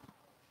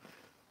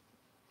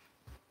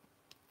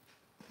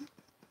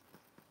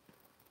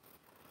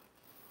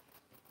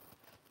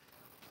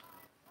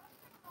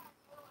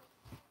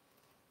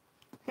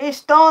 He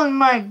stole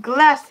my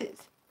glasses.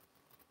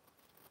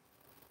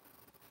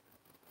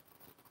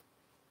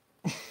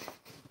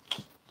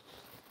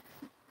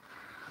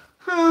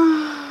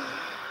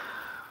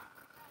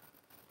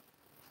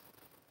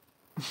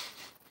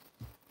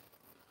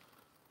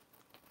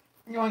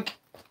 Yoink.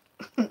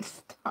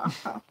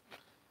 Stop.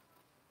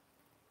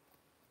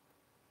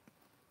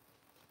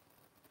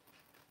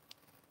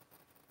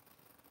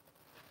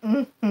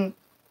 Mm-hmm.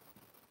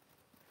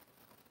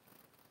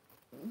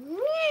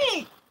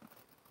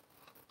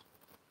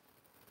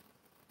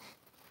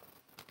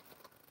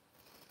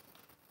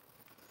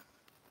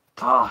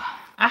 Oh.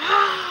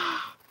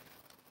 Ah.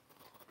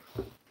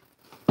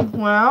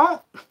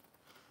 Well,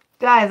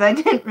 guys, I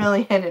didn't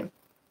really hit him.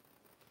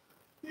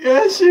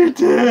 Yes, you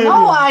did.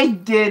 No, I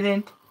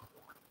didn't.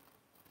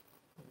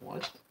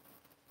 What?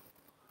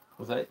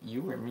 Was that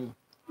you or me?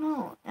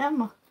 No,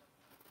 Emma.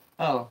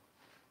 Oh.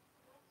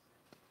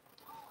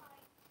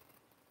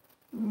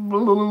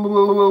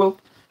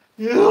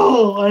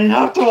 Ew, I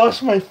have to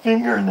wash my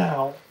finger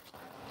now.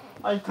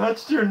 I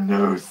touched your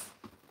nose.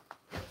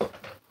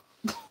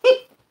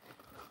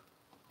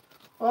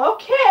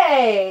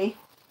 Okay.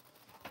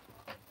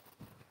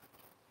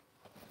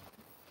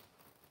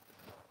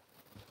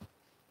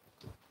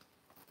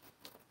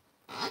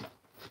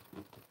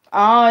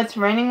 Oh, it's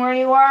raining where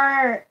you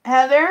are,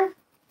 Heather?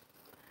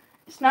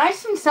 It's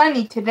nice and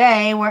sunny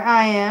today where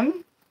I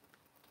am.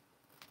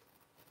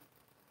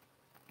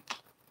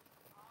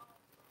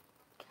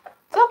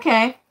 It's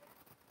okay.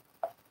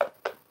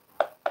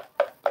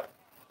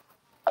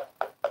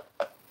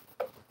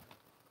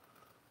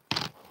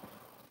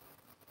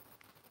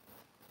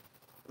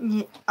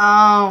 Yeah,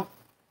 oh.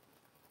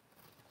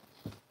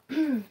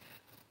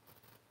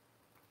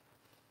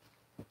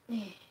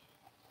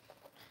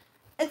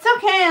 It's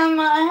okay.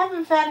 I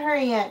haven't fed her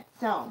yet,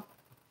 so.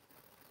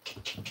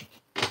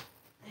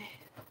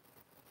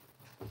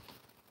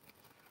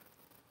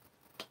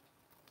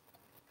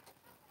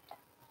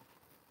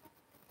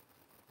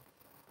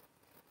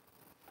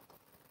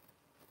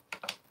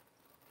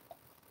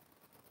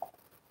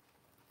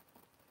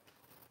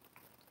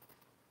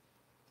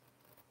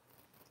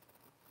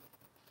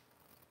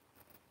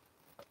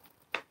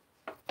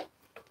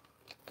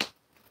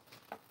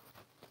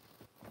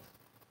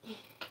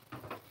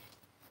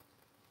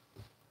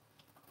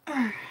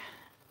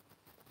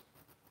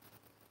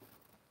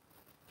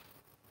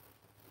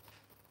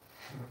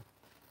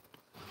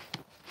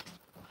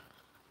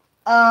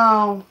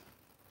 Oh,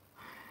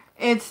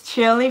 it's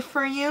chilly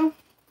for you,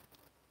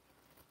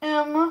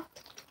 Emma.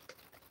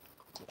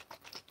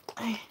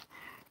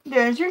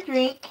 There's your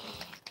drink.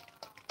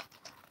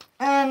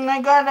 And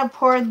I gotta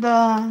pour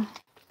the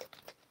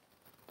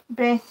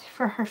base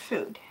for her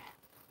food.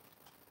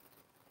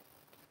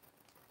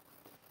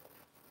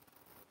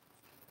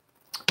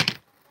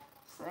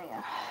 So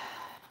yeah.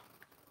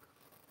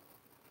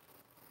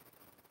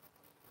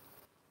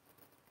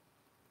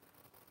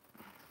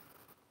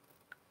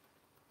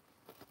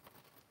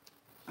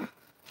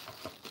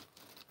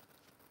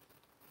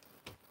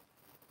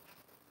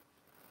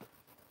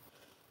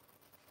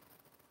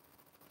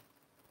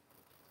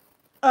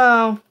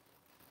 Oh.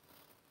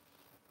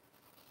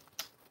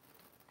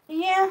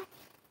 Yeah.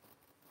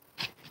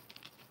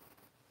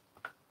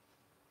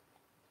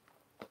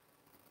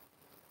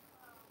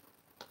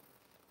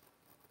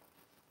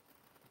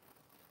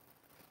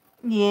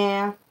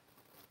 Yeah.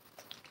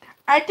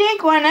 I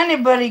think when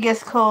anybody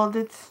gets cold,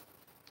 it's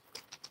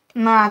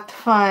not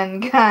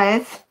fun,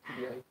 guys.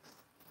 Yikes.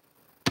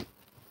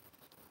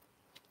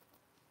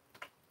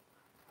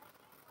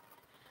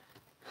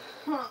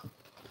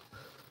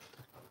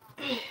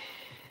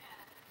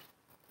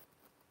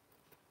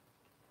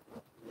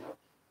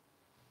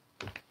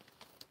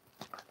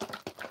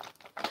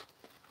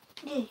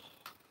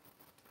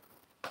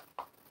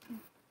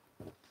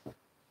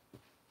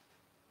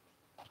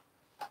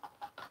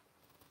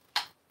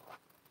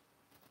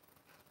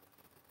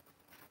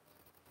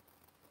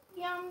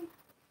 Yum.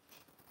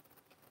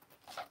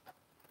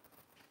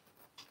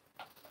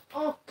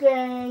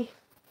 Okay.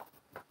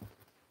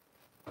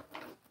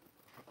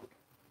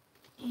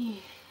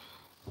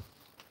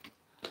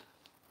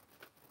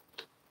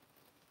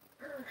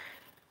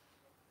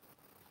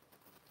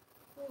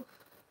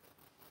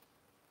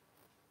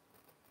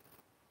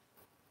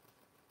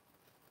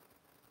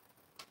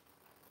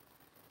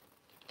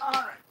 All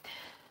right.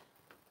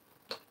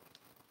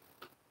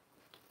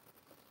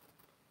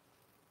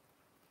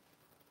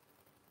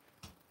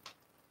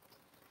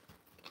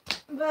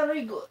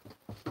 Very good.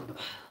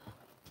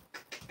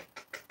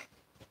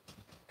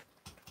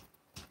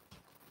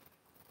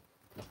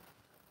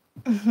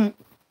 Oh.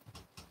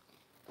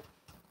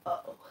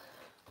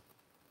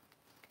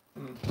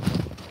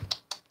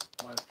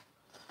 What?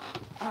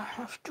 I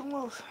have to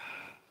move.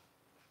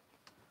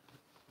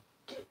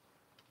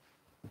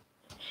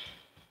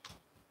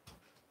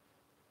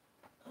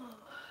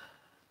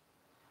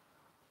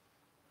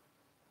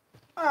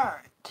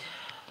 Alright.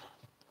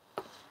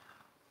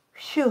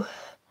 Phew.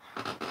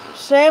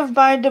 Saved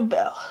by the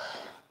bell.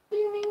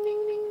 Ding, ding,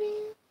 ding, ding,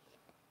 ding.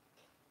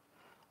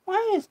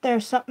 Why is there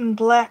something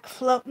black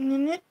floating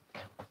in it?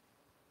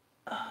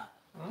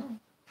 Mm.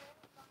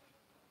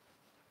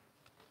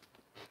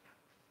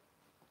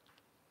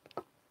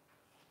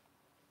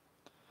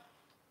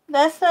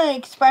 That's the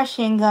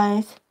expression,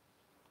 guys.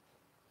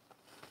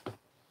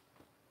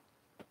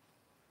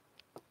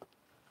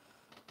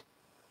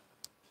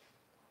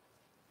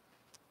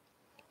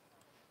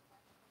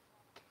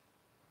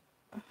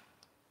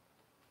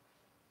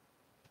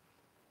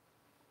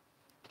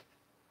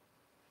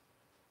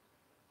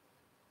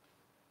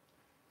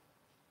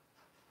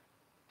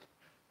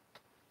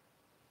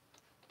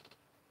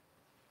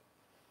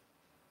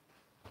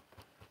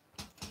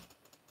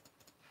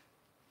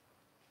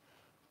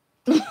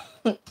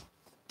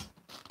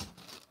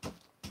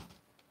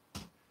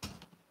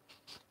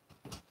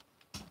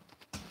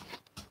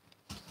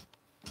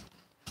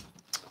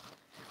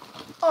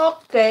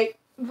 Okay,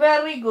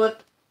 very good.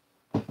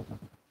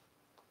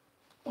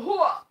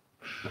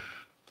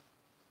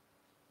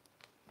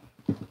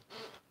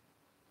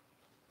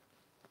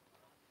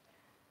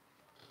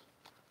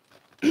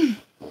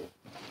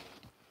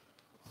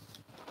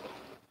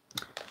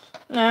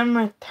 Let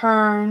me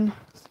turn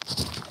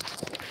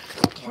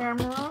the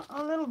camera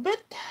a little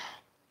bit.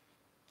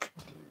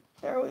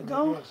 There we Maybe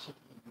go. I should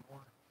eat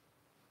more.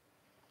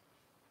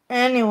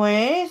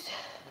 Anyways,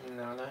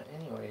 No, not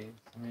anyways.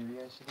 Maybe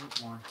I should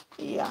eat more.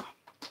 yeah.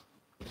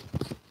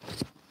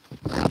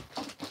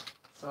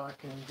 So I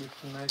can get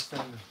you nice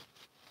and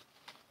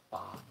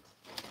fat.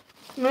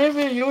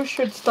 Maybe you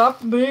should stop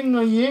being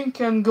a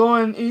yink and go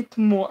and eat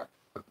more.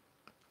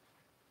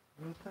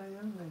 But I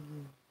am a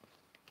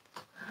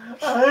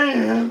I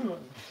am.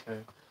 Okay.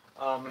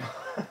 I'm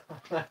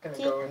not gonna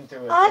go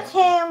into it.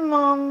 Okay,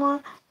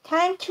 Mama.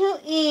 Time to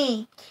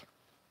eat.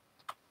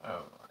 Oh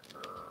my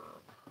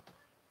god.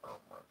 Oh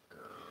my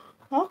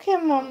god. Okay,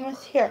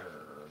 Mama's here.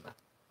 God.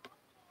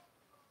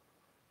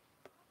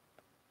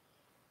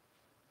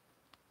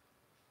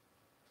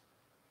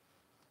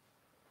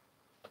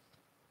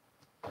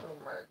 Oh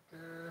my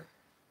god.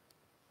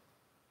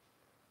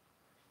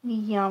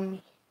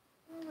 Yummy.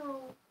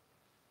 No.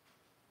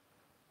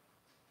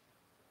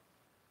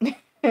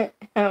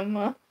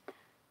 Emma.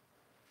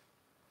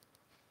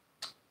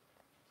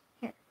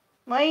 Here.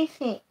 What do you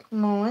think,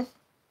 Mama?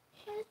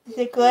 Is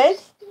it good?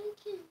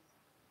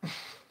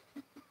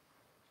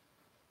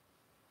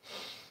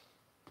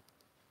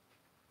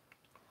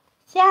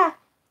 Yeah,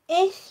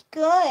 it's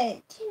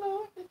good.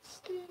 No, it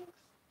stinks.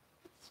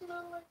 It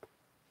smells like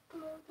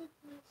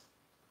bloatedness.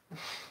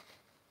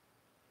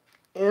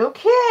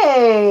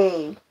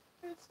 Okay.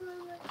 It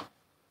smells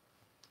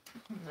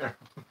like...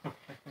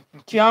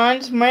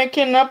 John's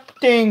making up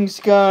things,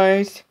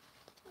 guys.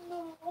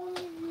 No,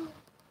 only you.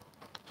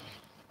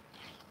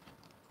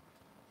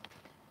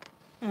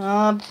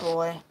 Oh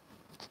boy.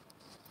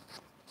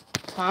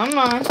 Come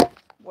on.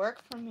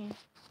 Work for me.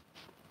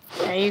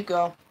 There you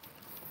go.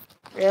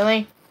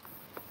 Really?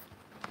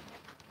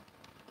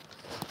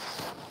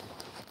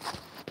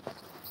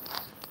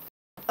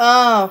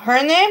 Oh,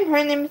 her name?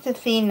 Her name is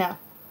Athena.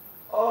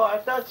 Oh, I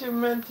thought you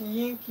meant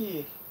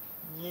Yinky.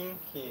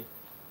 Yinky.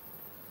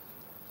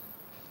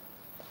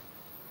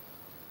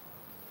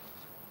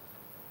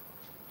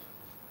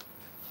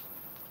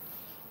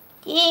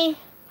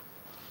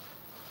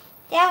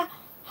 Yeah.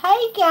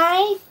 Hi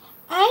guys.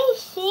 I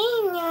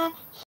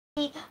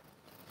seen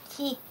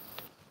she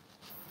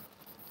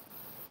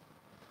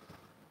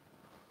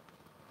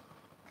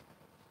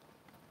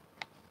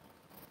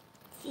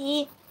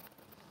she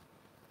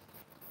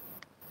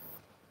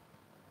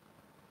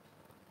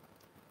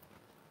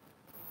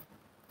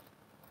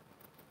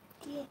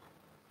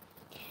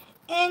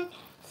and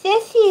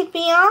Sissy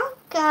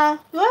Bianca.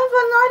 You have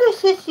a lot of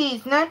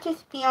sissies, not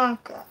just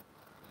Bianca.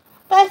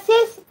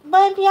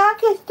 But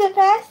Bianca's the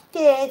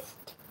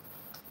bestest.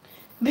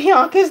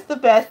 Bianca's the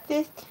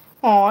bestest.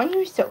 Aw,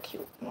 you're so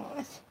cute,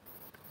 Moss.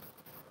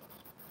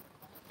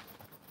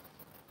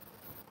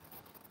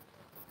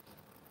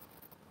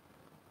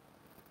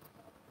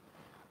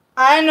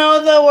 I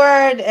know the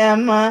word,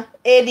 Emma.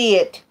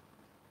 Idiot.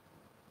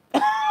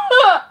 No,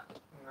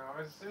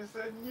 it's just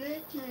a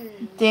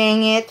Yinky.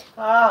 Dang it.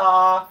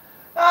 Ah.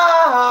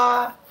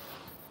 Ah.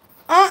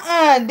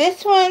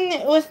 This one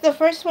was the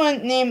first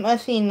one named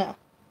Athena.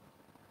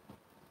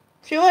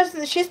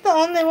 She's the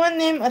only one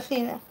named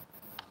Athena.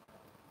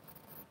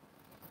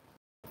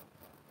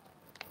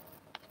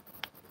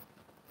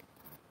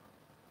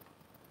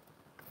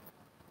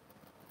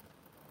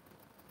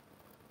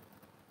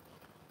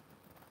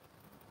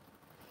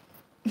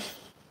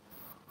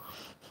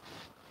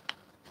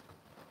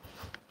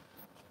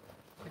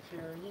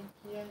 you're a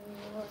Yankee and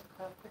you are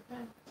clap your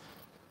hands.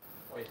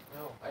 Wait,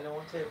 no, I don't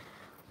want to.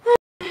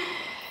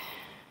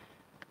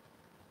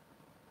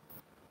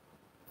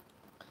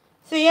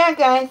 So yeah,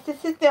 guys,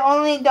 this is the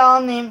only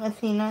doll named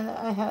Athena that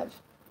I have.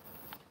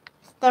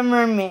 It's the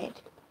mermaid.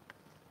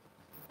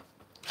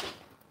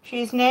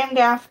 She's named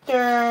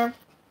after...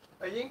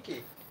 A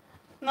Yankee.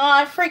 No,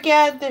 I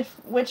forget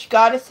which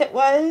goddess it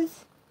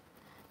was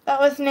that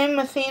was named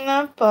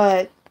Athena,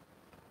 but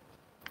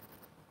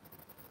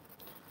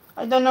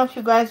I don't know if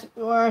you guys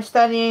were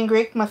studying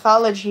Greek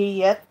mythology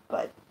yet,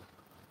 but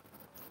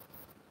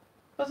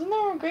wasn't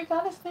there a Greek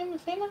goddess named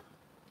Athena?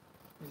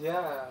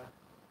 Yeah.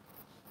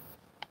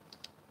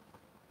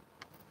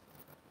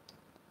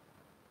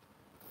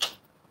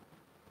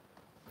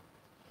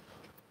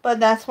 But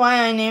that's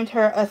why I named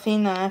her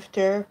Athena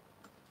after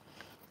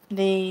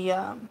the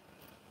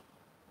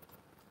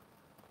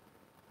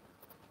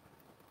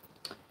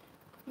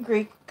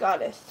Greek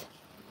goddess.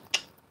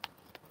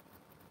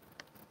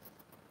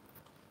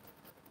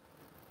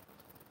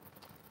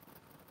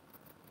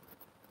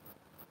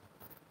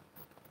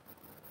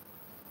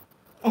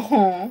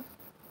 Oh.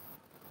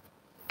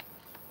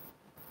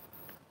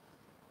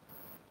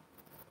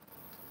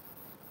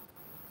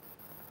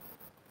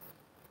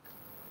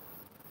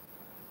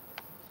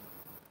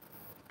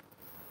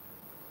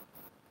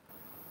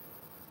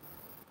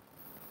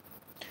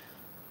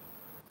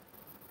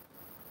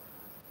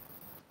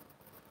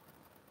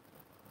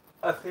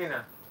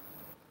 Athena.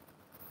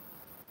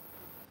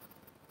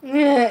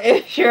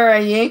 If you're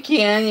a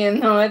Yankee and you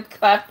know it,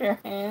 clap your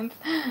hands.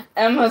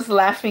 Emma's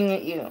laughing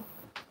at you.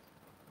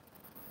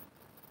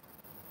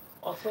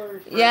 Also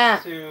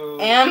refers to...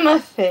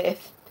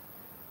 Amethyst.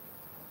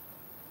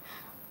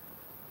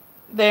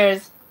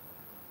 There's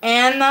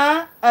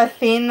Anna,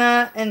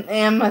 Athena, and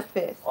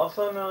Amethyst.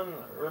 Also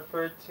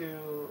referred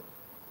to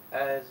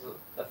as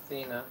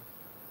Athena,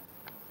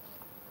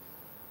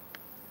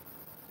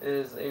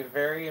 is a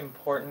very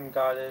important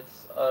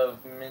goddess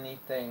of many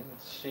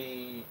things.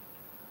 She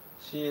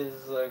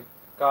is a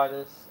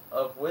goddess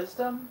of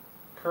wisdom,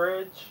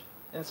 courage,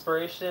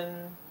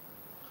 inspiration,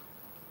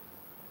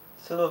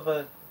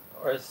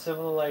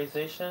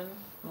 civilization,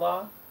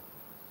 law,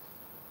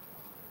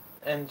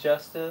 and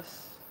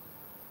justice,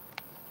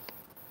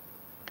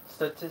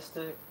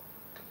 statistic,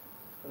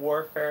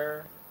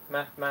 warfare,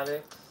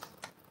 mathematics,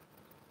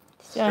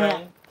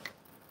 strength,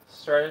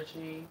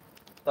 strategy,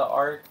 the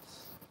arts,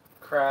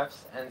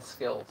 crafts, and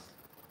skills.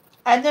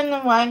 I don't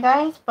know why,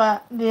 guys,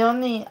 but I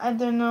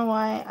don't know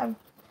why I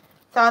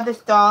saw this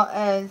doll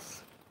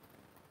as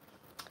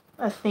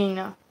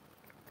Athena.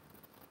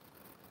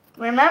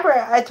 Remember,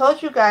 I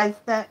told you guys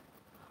that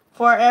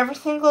for every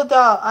single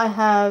doll, I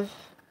have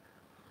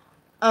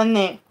a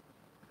name.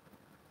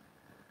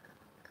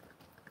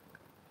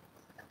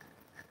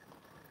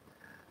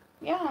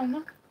 Yeah, I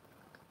know.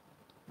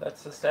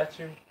 That's the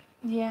statue.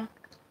 Yeah.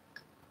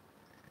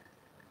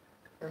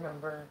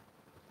 Remember,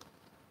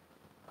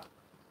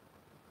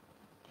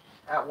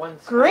 at one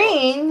school,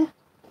 Green?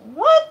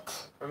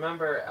 What?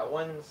 remember at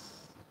one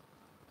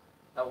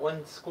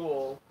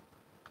school,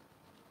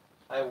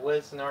 I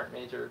was an art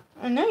major.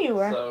 I know you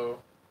were.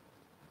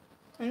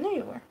 I know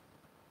you were.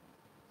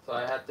 So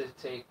I had to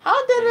take...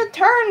 How did it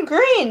turn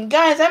green?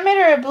 Guys, I made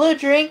her a blue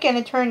drink and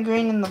it turned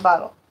green in the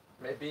bottle.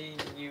 Maybe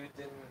you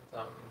didn't,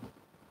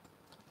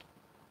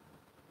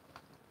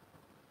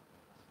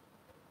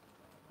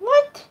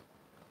 What?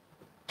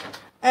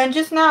 And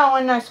just now,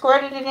 when I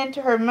squirted it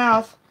into her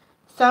mouth,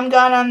 some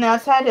got on the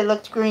outside, it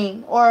looked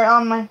green. Or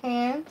on my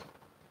hand,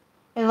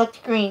 it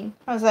looked green.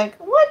 I was like,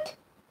 what?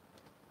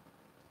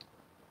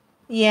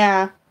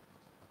 Yeah.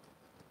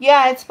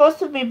 Yeah, it's supposed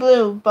to be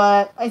blue,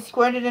 but I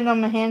squirted it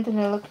on my hand and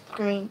it looked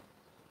green.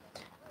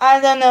 I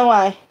don't know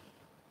why.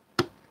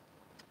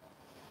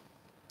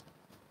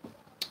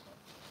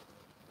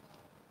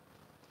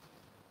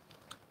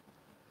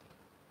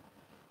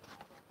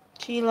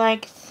 She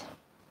likes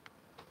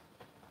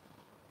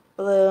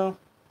blue.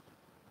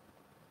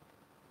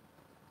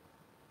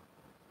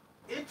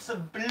 It's a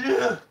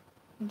blue.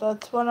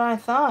 That's what I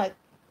thought.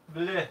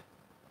 Blue.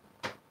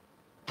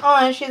 Oh,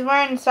 and she's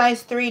wearing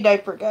size 3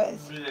 diaper,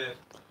 guys. Blue.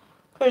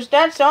 Because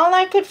that's all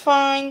I could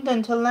find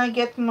until I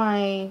get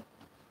my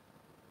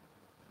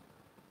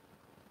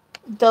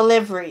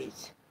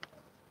deliveries.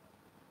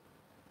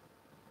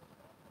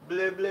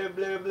 Blue, blue,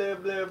 blue, blue,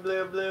 blue,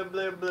 blue, blue,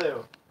 blue,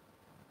 blue.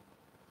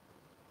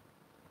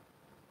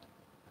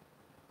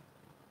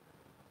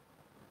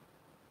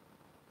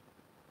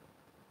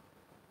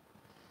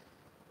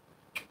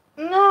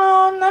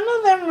 No, none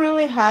of them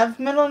really have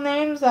middle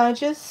names. I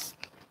just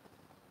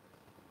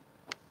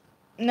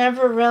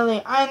never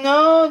really... I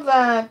know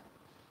that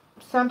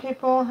some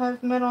people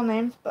have middle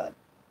names, but...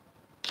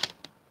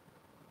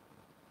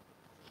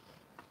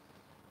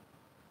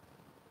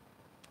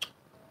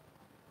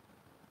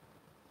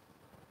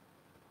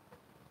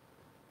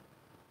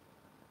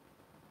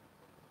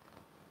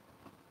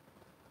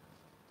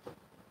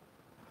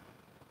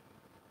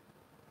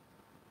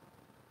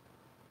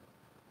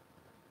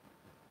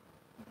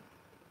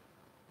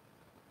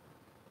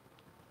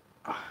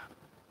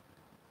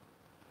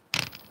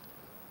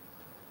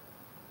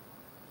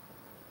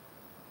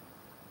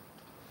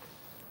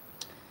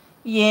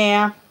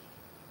 Yeah.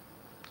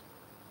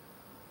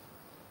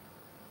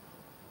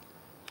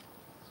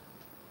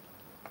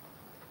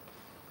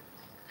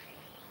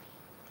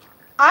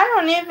 I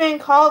don't even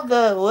call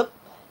the whoop.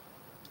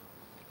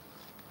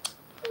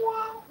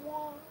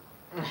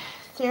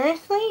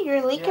 Seriously?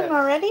 You're leaking Yes.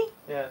 already?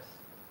 Yes.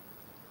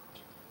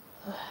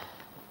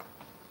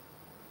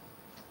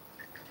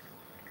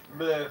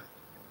 Blue.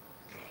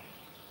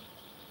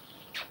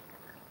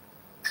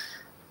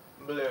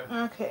 Blue.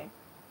 Okay.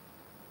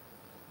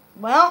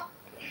 Well.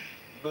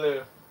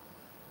 Blue.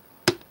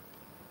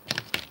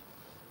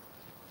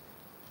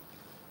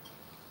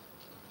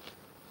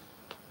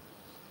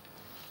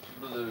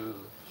 Blue.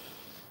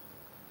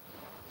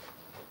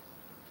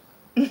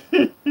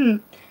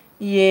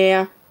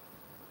 Yeah.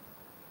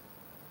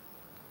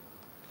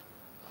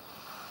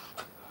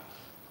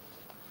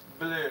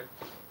 Blue.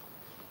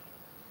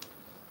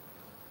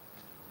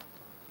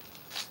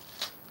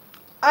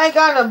 I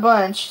got a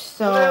bunch,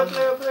 so. Blue,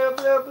 blue, blue,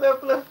 blue, blue,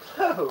 blue,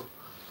 blue.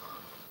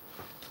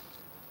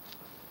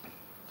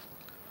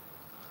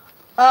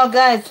 Oh,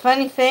 guys,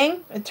 funny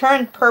thing, it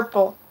turned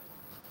purple.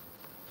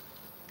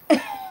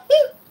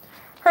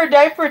 Her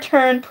diaper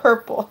turned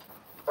purple.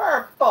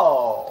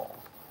 Purple.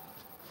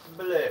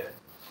 Blue.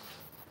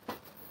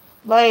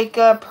 Like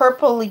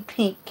purpley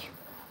pink.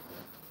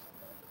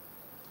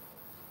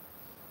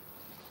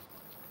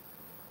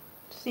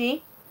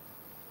 See?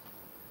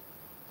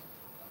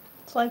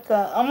 It's like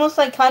almost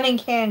like cotton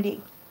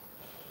candy.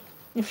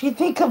 If you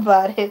think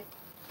about it.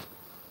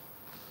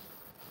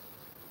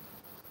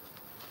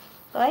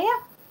 But yeah.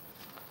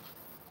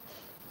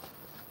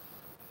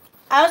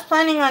 I was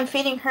planning on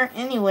feeding her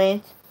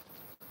anyways.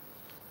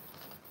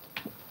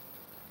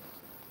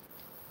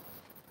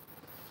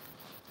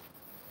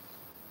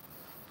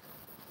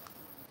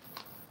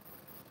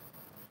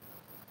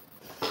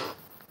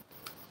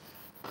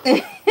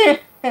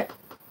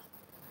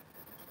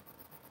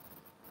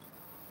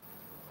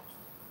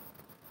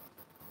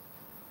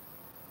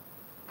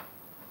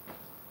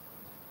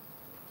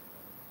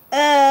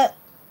 uh,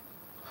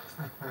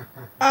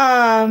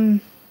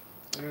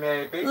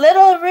 Maybe.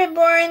 Little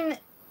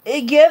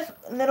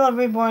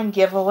Reborn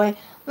giveaway.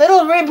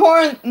 Little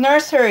Reborn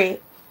nursery.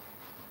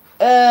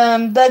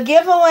 The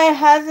giveaway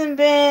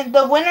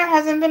the winner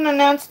hasn't been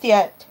announced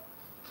yet.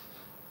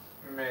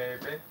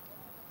 Maybe.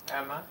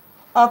 Emma?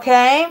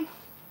 Okay.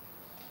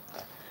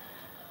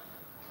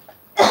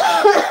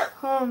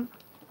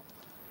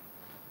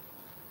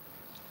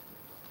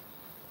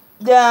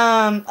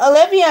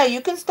 Olivia,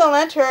 you can still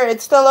enter.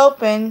 It's still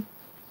open.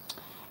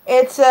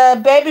 It's a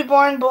baby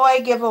born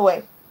boy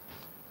giveaway.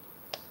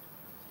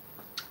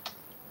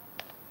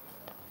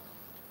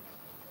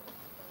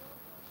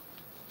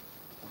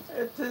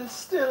 It is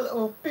still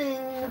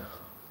open.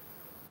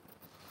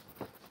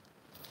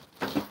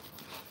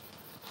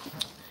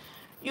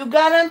 You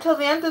got until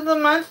the end of the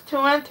month to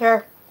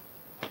enter.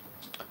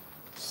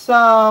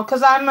 So,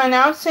 because I'm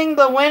announcing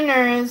the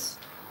winners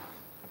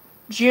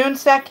June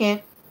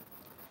 2nd.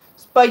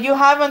 But you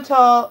have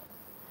until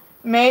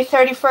May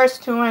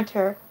 31st to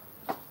enter.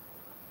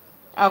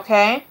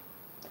 Okay?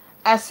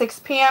 At 6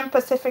 p.m.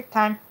 Pacific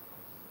time.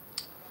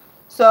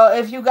 So,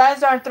 if you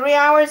guys are 3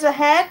 hours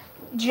ahead,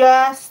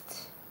 just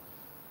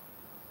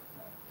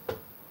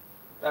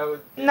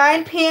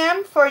 9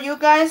 p.m. for you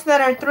guys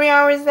that are 3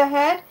 hours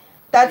ahead.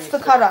 That's Eastern.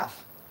 the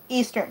cutoff.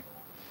 Eastern.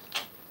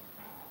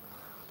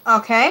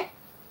 Okay?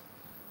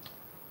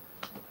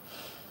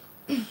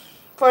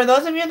 For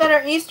those of you that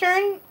are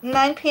Eastern,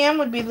 9 p.m.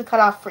 would be the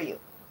cutoff for you.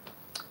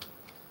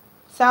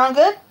 Sound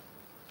good?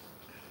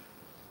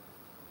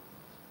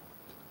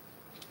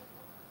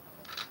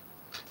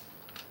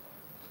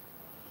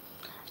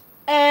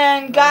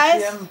 And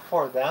guys, 9 p.m.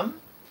 for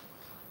them?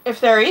 if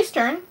they're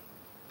Eastern,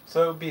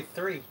 so it would be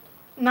 3.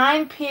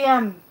 9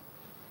 p.m.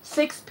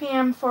 6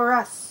 p.m. for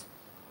us.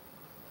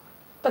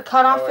 The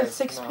cutoff is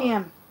 6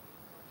 p.m.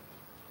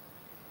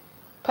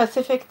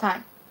 Pacific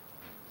time.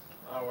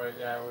 Oh wait,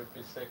 yeah, it would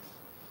be 6.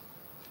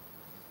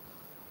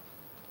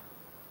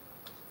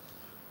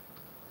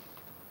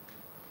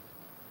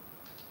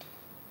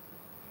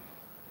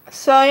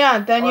 So yeah,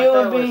 then you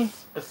would be...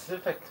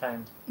 Pacific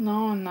time.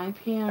 No, 9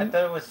 p.m. I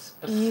thought it was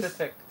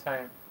specific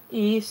time.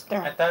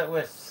 Eastern. I thought it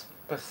was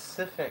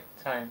specific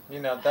time. You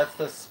know, that's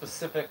the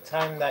specific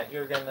time that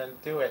you're gonna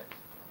do it.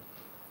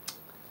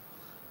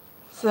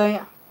 So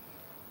yeah.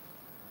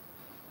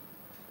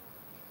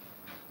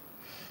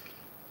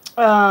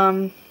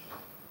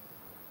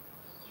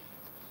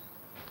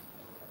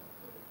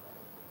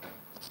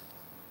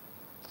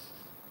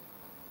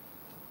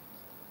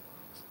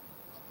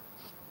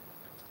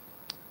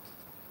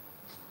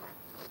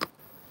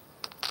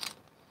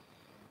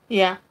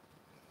 Yeah.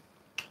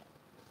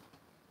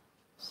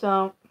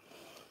 So...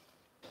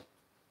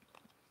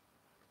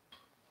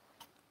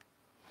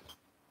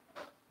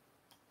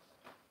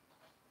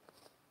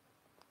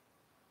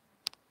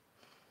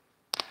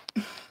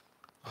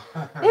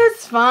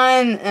 It's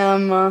fine,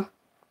 Emma.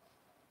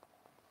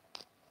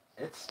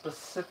 It's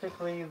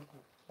specifically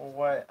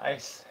what I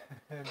said.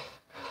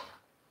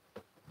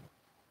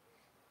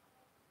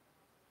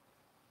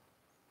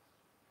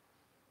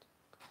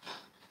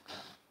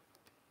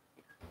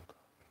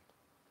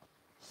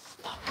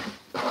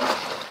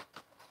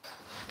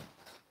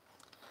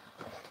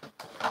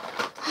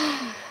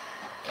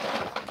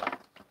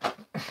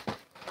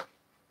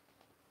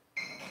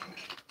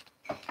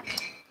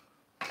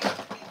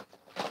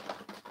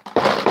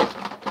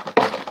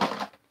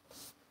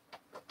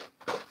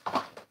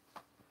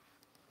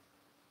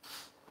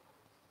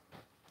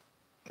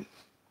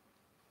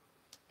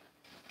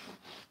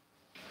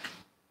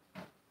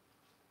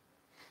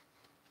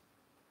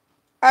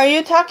 Are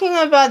you talking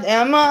about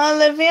Emma,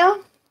 Olivia?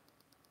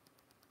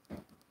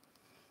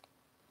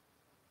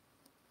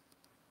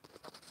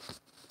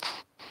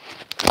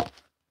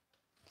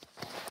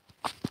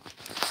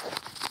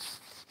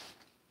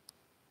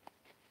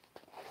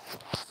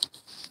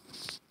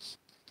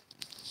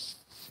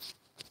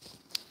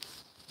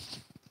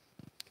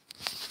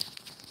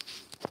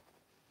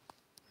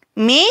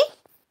 Me?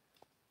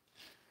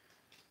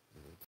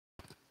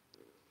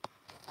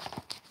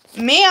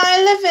 Me,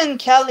 I live in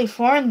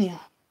California.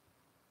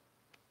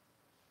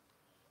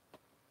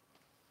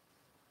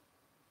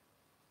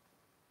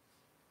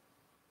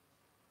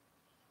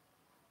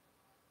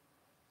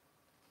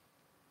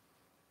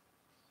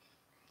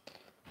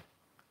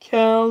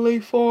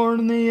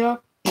 California.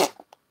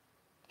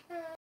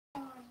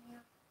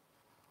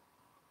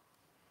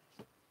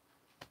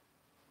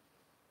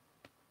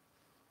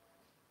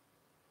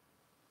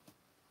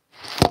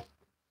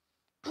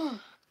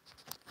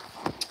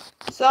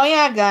 So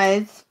yeah,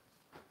 guys.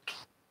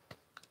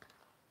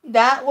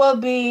 That will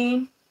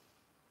be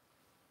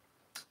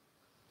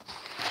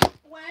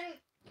when...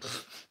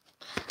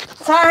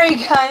 Sorry,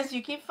 guys.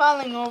 You keep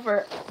falling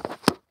over.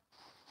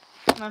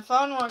 My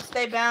phone won't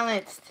stay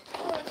balanced.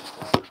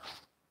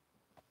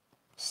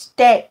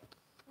 Stay.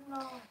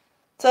 No.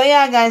 So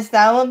yeah, guys.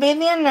 That will be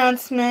the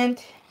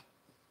announcement.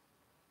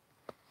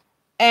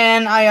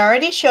 And I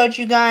already showed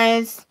you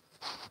guys.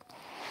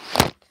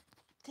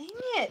 Dang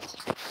it.